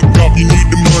pretend, wake up, you need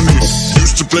the money.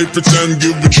 Used to play pretend,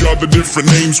 give each other different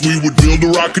names. We would build a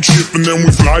rocket ship and then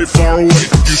we'd fly far away.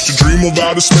 Used to dream of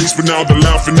outer space, but now they're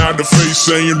laughing at the face,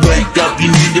 saying wake up,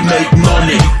 you need to make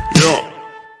money. Yeah.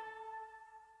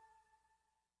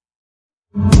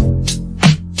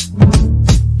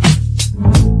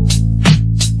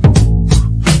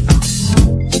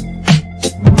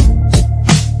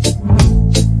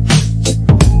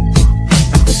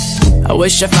 I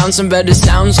wish I found some better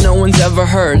sounds no one's ever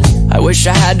heard. I wish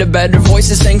I had a better voice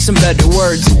that sang some better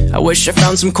words. I wish I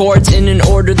found some chords in an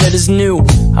order that is new.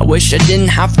 I wish I didn't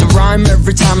have to rhyme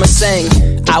every time I sang.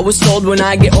 I was told when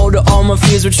I get older all my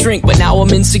fears would shrink, but now I'm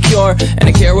insecure and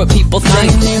I care what people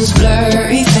think. My name's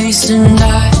Blurryface and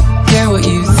I care what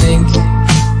you think.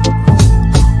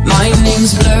 My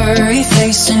name's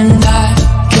Blurryface and I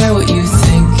care what you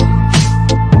think.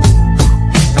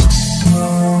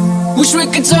 Wish we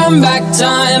could turn back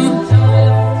time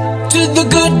to the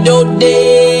good old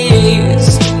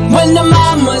days when the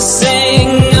mama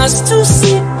sang us to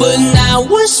sleep, but now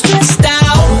we're stressed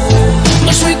out.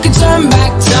 Wish we could turn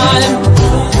back time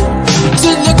to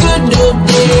the good old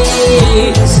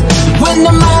days when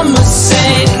the mama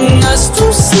sang us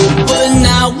to sleep, but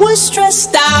now we're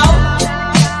stressed out.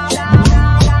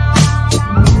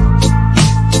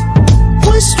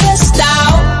 We're stressed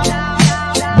out.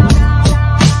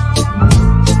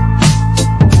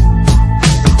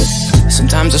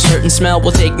 Sometimes a certain smell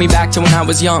will take me back to when I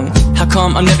was young. How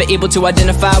come I'm never able to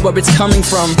identify where it's coming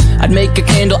from? I'd make a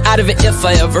candle out of it if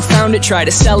I ever found it. Try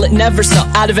to sell it, never sell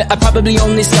out of it. I'd probably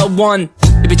only sell one.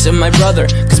 Maybe to my brother,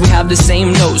 cause we have the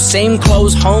same nose, same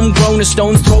clothes, homegrown, a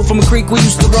stone's throw from a creek we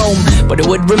used to roam. But it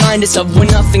would remind us of when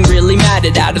nothing really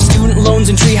mattered. Out of student loans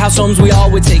and treehouse homes, we all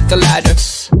would take the ladder.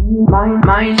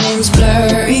 My name's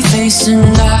Blurryface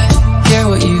and I care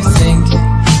what you think.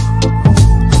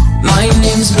 My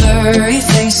name's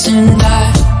Blurryface and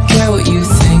I care what you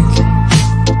think.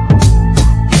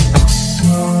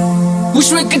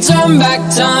 Wish we could turn back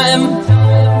time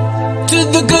to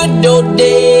the good old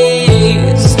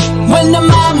days when the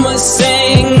mama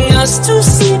sang us to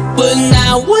sleep, but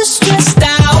now we're stressed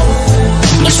out.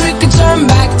 Wish we could turn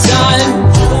back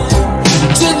time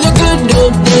to the good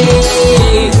old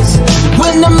days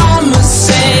when the mama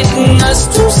sang us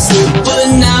to sleep, but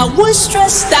now we're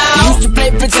stressed out. Used to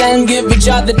play pretend, give each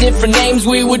other different names.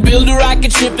 We would build a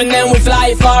rocket ship and then we'd fly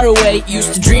it far away.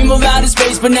 Used to dream of outer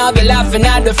space, but now they're laughing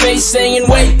at the face, saying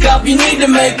wake up, you need to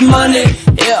make money.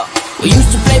 Yeah. We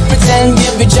used to play pretend,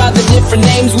 give each other different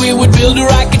names. We would build a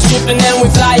rocket ship and then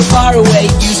we'd fly it far away.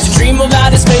 Used to dream of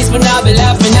outer space, but now they're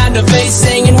laughing at the face,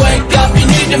 saying wake up, you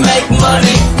need to make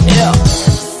money. Yeah.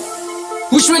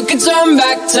 Wish we could turn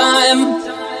back time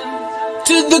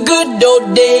to the good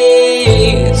old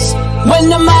days when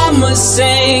the mama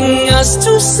sang us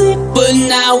to sleep, but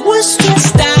now we're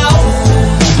stressed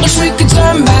out. Wish we could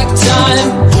turn back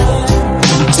time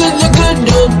to the good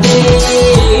old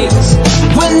days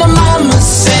when the mama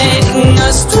sang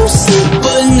us to sleep,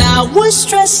 but now we're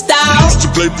stressed out. Used to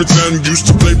play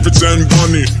pretend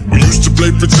bunny. We used to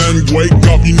play pretend, wake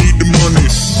up, you need the money.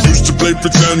 Used to play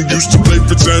pretend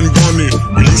bunny.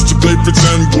 We used to play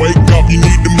pretend, wake up, you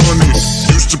need the money.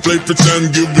 Used to play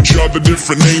pretend, give each other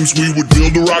different names. We would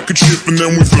build a rocket ship and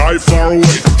then we'd fly far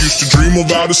away. Used to dream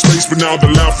of outer space, but now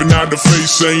they're laughing at the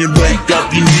face, saying wake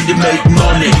up, you need to make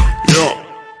money. Yeah.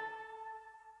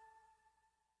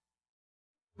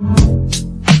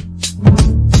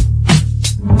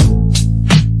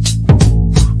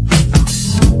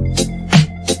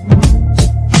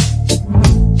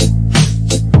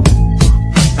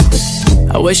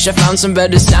 wish I found some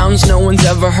better sounds no one's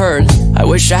ever heard. I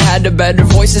wish I had a better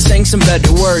voice that sang some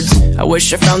better words. I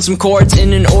wish I found some chords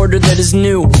in an order that is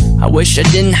new. I wish I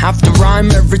didn't have to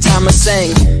rhyme every time I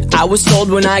sang. I was told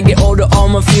when I get older all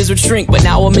my fears would shrink, but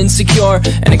now I'm insecure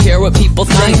and I care what people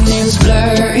think. My name's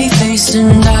Blurryface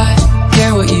and I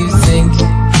care what you think.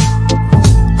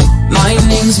 My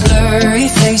name's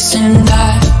Blurryface and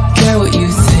I care what you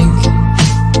think.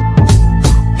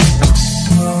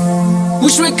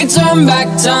 Wish we could turn back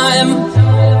time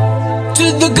to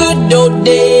the good old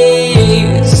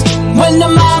days when the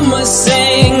mama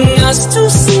sang us to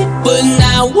sleep, but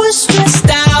now we're stressed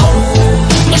out.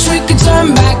 Wish we could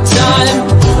turn back time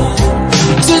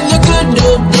to the good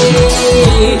old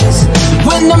days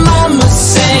when the mama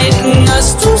sang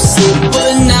us to sleep,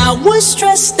 but now we're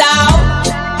stressed out.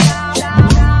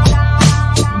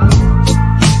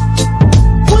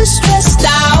 We're stressed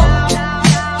out.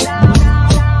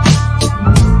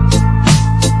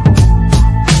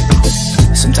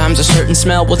 Sometimes a certain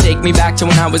smell will take me back to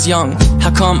when I was young.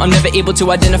 How come I'm never able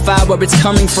to identify where it's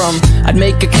coming from? I'd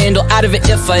make a candle out of it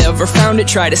if I ever found it.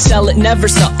 Try to sell it, never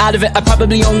sell out of it. I'd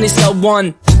probably only sell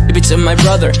one. Maybe to my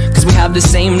brother, cause we have the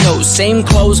same nose, same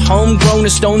clothes, homegrown, a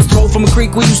stone's throw from a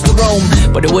creek we used to roam.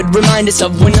 But it would remind us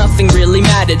of when nothing really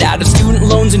mattered. Out of student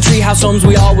loans and treehouse homes,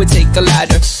 we all would take the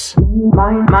ladder.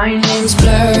 My name's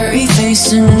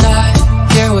Blurryface and I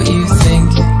care what you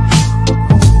think.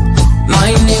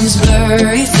 My name's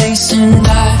Blurryface and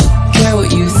I care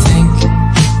what you think.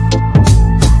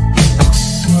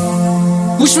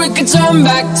 Wish we could turn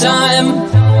back time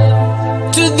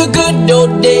to the good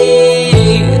old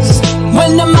days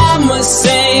when the mama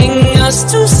sang us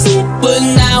to sleep, but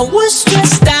now we're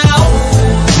stressed out.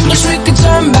 Wish we could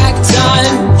turn back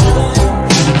time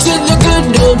to the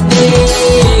good old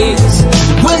days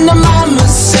when the mama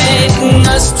sang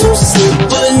us to sleep,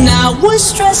 but now we're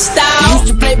stressed out. Used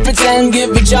to play pretend,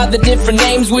 give each other different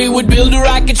names. We would build a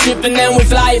rocket ship and then we'd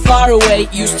fly it far away.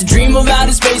 Used to dream of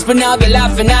outer space, but now they're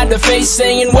laughing at the face,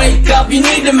 saying wake up, you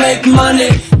need to make money.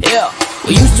 Yeah.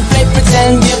 We used to play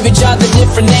pretend, give each other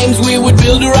different names. We would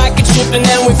build a rocket ship and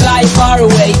then we'd fly it far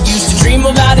away. Used to dream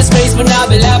of outer space, but now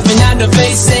they're laughing at the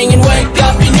face, saying wake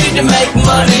up, you need to make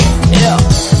money. Yeah.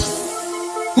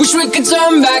 Wish we could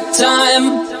turn back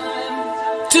time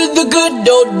to the good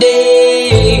old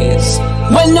days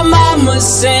when the mama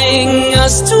sang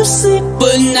us to sleep,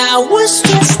 but now we're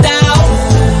stressed out.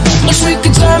 Wish we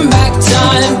could turn back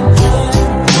time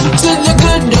to the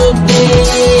good old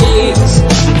days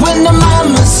when the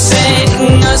mama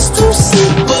sang us to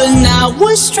sleep, but now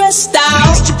we're stressed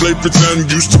out. Used to play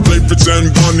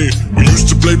pretend bunny. We used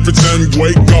to play pretend,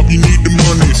 wake up, you need the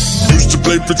money. Used to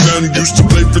play pretend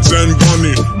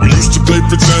bunny. We used to play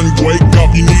pretend, wake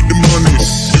up, you need the money.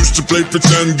 Used to play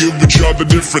pretend, give each other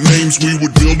different names. We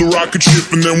would build a rocket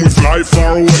ship and then we'd fly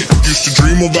far away. Used to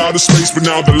dream of outer space, but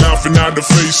now they're laughing at the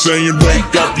face, saying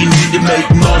wake up, you need to make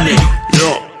money.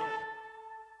 Yeah.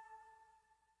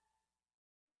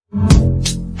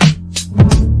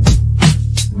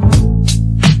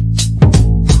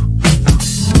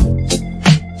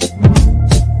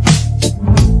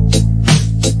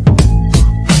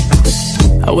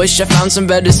 I wish I found some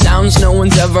better sounds no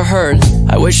one's ever heard.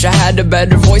 I wish I had a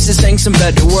better voice that sang some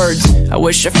better words. I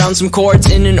wish I found some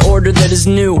chords in an order that is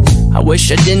new. I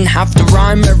wish I didn't have to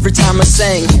rhyme every time I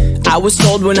sang. I was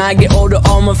told when I get older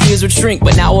all my fears would shrink,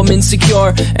 but now I'm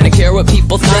insecure and I care what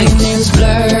people think. My name's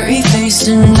Blurryface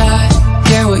and I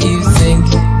care what you think.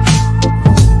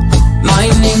 My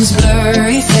name's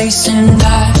Blurryface and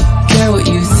I care what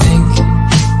you think.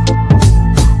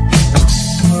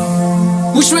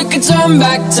 Wish we could turn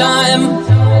back time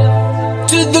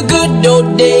to the good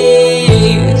old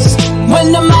days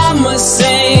when the mama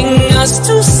sang us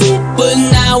to sleep, but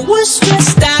now we're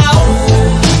stressed out.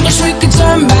 Wish we could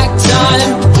turn back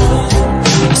time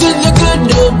to the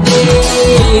good old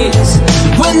days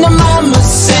when the mama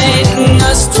sang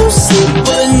us to sleep,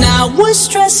 but now we're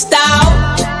stressed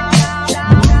out.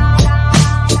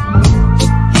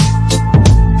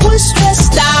 We're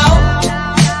stressed out.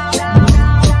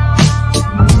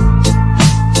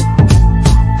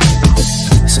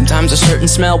 Sometimes a certain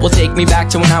smell will take me back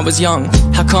to when I was young.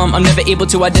 How come I'm never able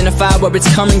to identify where it's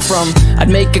coming from? I'd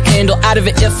make a candle out of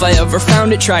it if I ever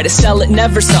found it. Try to sell it,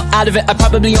 never sell out of it. I'd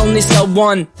probably only sell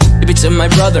one. Maybe to my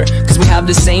brother, cause we have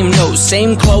the same nose,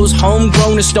 same clothes,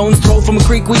 homegrown, a stone's throw from a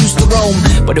creek we used to roam.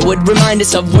 But it would remind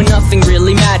us of when nothing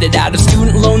really mattered. Out of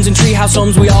student loans and treehouse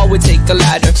homes, we all would take the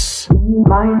ladder.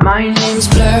 My name's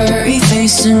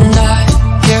Blurryface and I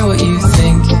care what you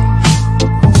think.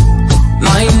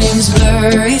 My name's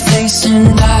Blurryface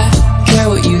and I care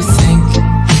what you think.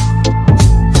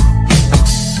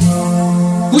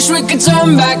 Wish we could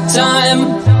turn back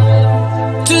time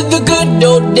to the good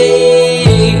old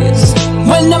days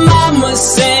when the mama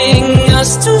sang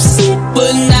us to sleep,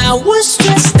 but now we're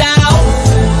stressed out.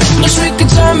 Wish we could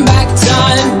turn back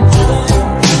time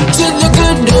to the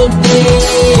good old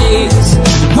days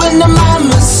when the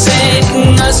mama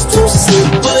sang us to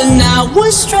sleep, but now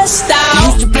we're stressed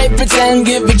out. Used to play pretend,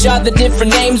 give each other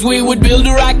different names. We would build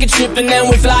a rocket ship and then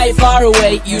we'd fly it far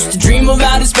away. Used to dream of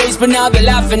outer space, but now they're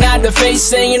laughing at the face,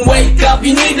 saying wake up,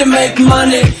 you need to make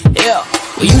money. Yeah.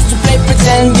 We used to play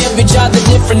pretend, give each other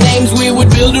different names. We would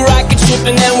build a rocket ship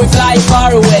and then we'd fly it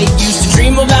far away. Used to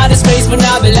dream of outer space, but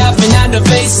now they're laughing at the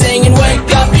face, saying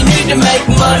wake up, you need to make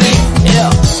money.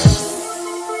 Yeah.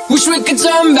 Wish we could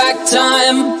turn back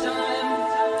time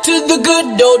to the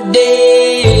good old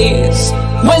days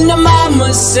when the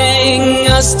mama sang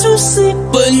us to sleep,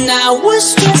 but now we're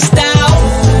stressed out.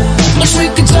 Wish we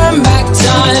could turn back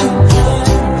time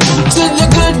to the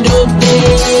good old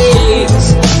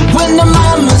days when the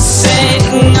mama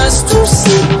sang us to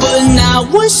sleep, but now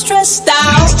we're stressed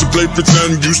out. Used to play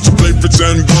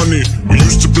pretend bunny. We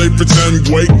used to play pretend,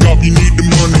 wake up, you need the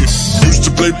money. Used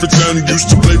to play pretend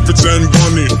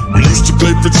bunny. We used to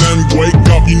play pretend, wake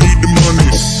up, you need the money.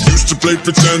 Used to play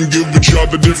pretend, give each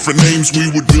other different names. We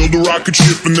would build a rocket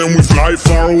ship and then we'd fly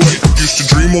far away. Used to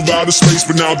dream of outer space,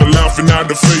 but now they're laughing at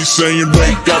the face, saying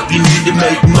wake up, you need to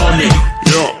make money.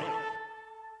 Yeah.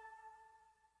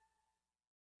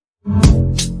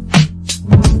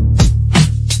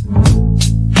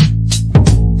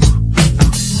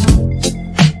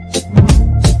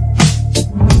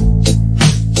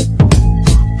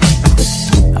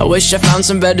 I wish I found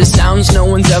some better sounds no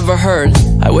one's ever heard.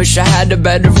 I wish I had a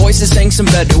better voice that sang some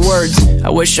better words. I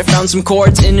wish I found some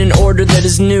chords in an order that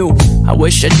is new. I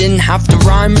wish I didn't have to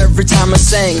rhyme every time I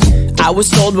sang. I was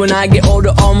told when I get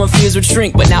older all my fears would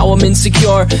shrink, but now I'm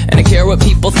insecure and I care what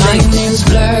people think. My name's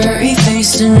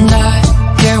Blurryface and I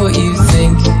care what you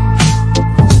think.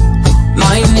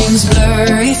 My name's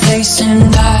Blurryface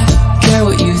and I care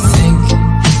what you think.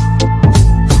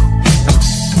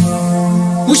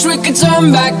 Wish we could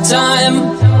turn back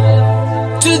time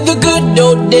to the good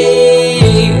old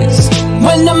days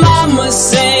when the mama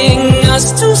sang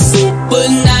us to sleep, but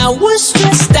now we're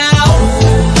stressed out.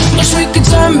 Wish we could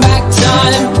turn back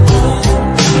time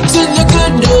to the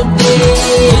good old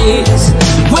days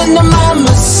when the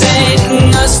mama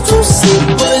sang us to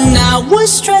sleep, but now we're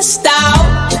stressed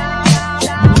out.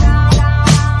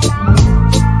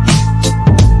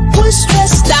 We're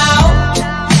stressed out.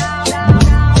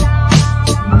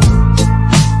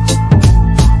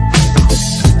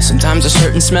 Sometimes a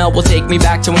certain smell will take me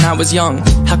back to when I was young.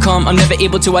 How come I'm never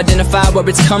able to identify where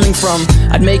it's coming from?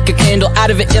 I'd make a candle out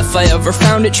of it if I ever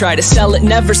found it. Try to sell it,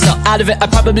 never sell out of it.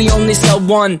 I'd probably only sell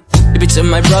one. Maybe to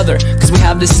my brother, cause we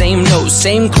have the same nose,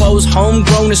 same clothes,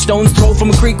 homegrown, a stone's throw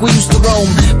from a creek we used to roam.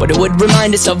 But it would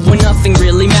remind us of when nothing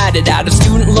really mattered. Out of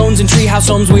student loans and treehouse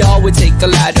homes, we all would take the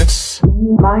ladder.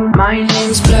 My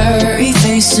name's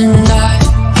Blurryface and I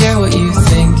care what you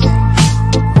think.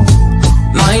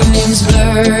 My name's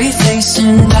Blurryface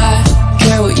and I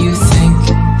care what you think.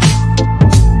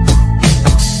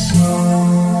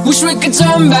 Wish we could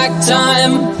turn back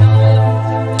time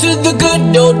to the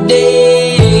good old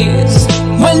days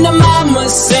when the mama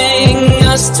sang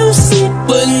us to sleep,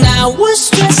 but now we're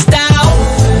stressed out.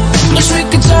 Wish we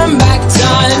could turn back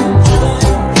time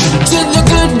to the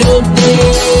good old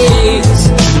days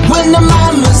when the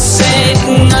mama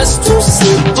sang us to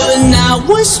sleep, but now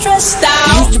we're stressed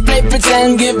out. Used to play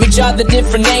pretend, give each other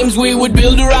different names. We would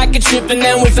build a rocket ship and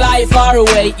then we'd fly it far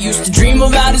away. Used to dream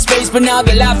of outer space, but now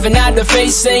they're laughing at the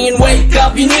face, saying wake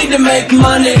up, you need to make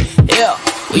money. Yeah.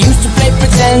 We used to play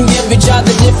pretend, give each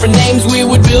other different names. We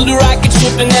would build a rocket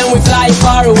ship and then we'd fly it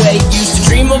far away. Used to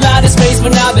dream of outer space,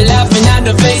 but now they're laughing at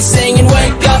the face, saying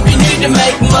wake up, you need to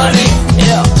make money.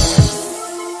 Yeah.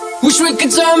 Wish we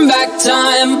could turn back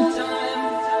time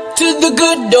to the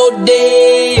good old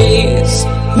days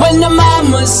when the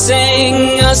mama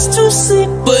sang us to sleep,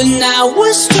 but now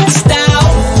we're stressed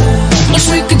out. Wish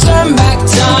we could turn back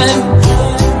time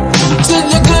to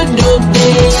the good old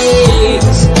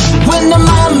days when the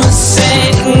mama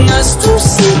sang us to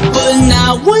sleep, but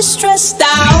now we're stressed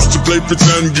out. Used to play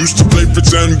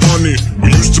pretend bunny. We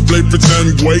used to play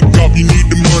pretend, wake up, you need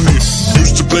the money.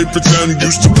 Used to play pretend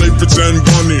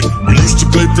bunny. We used to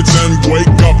play pretend, wake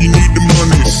up, you need the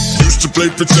money. Used to play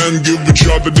pretend, give each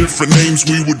other different names.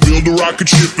 We would build a rocket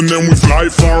ship and then we'd fly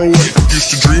far away.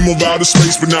 Used to dream of outer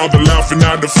space, but now they're laughing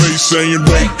at the face, saying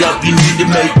wake up, you need to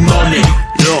make money.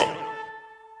 Yeah.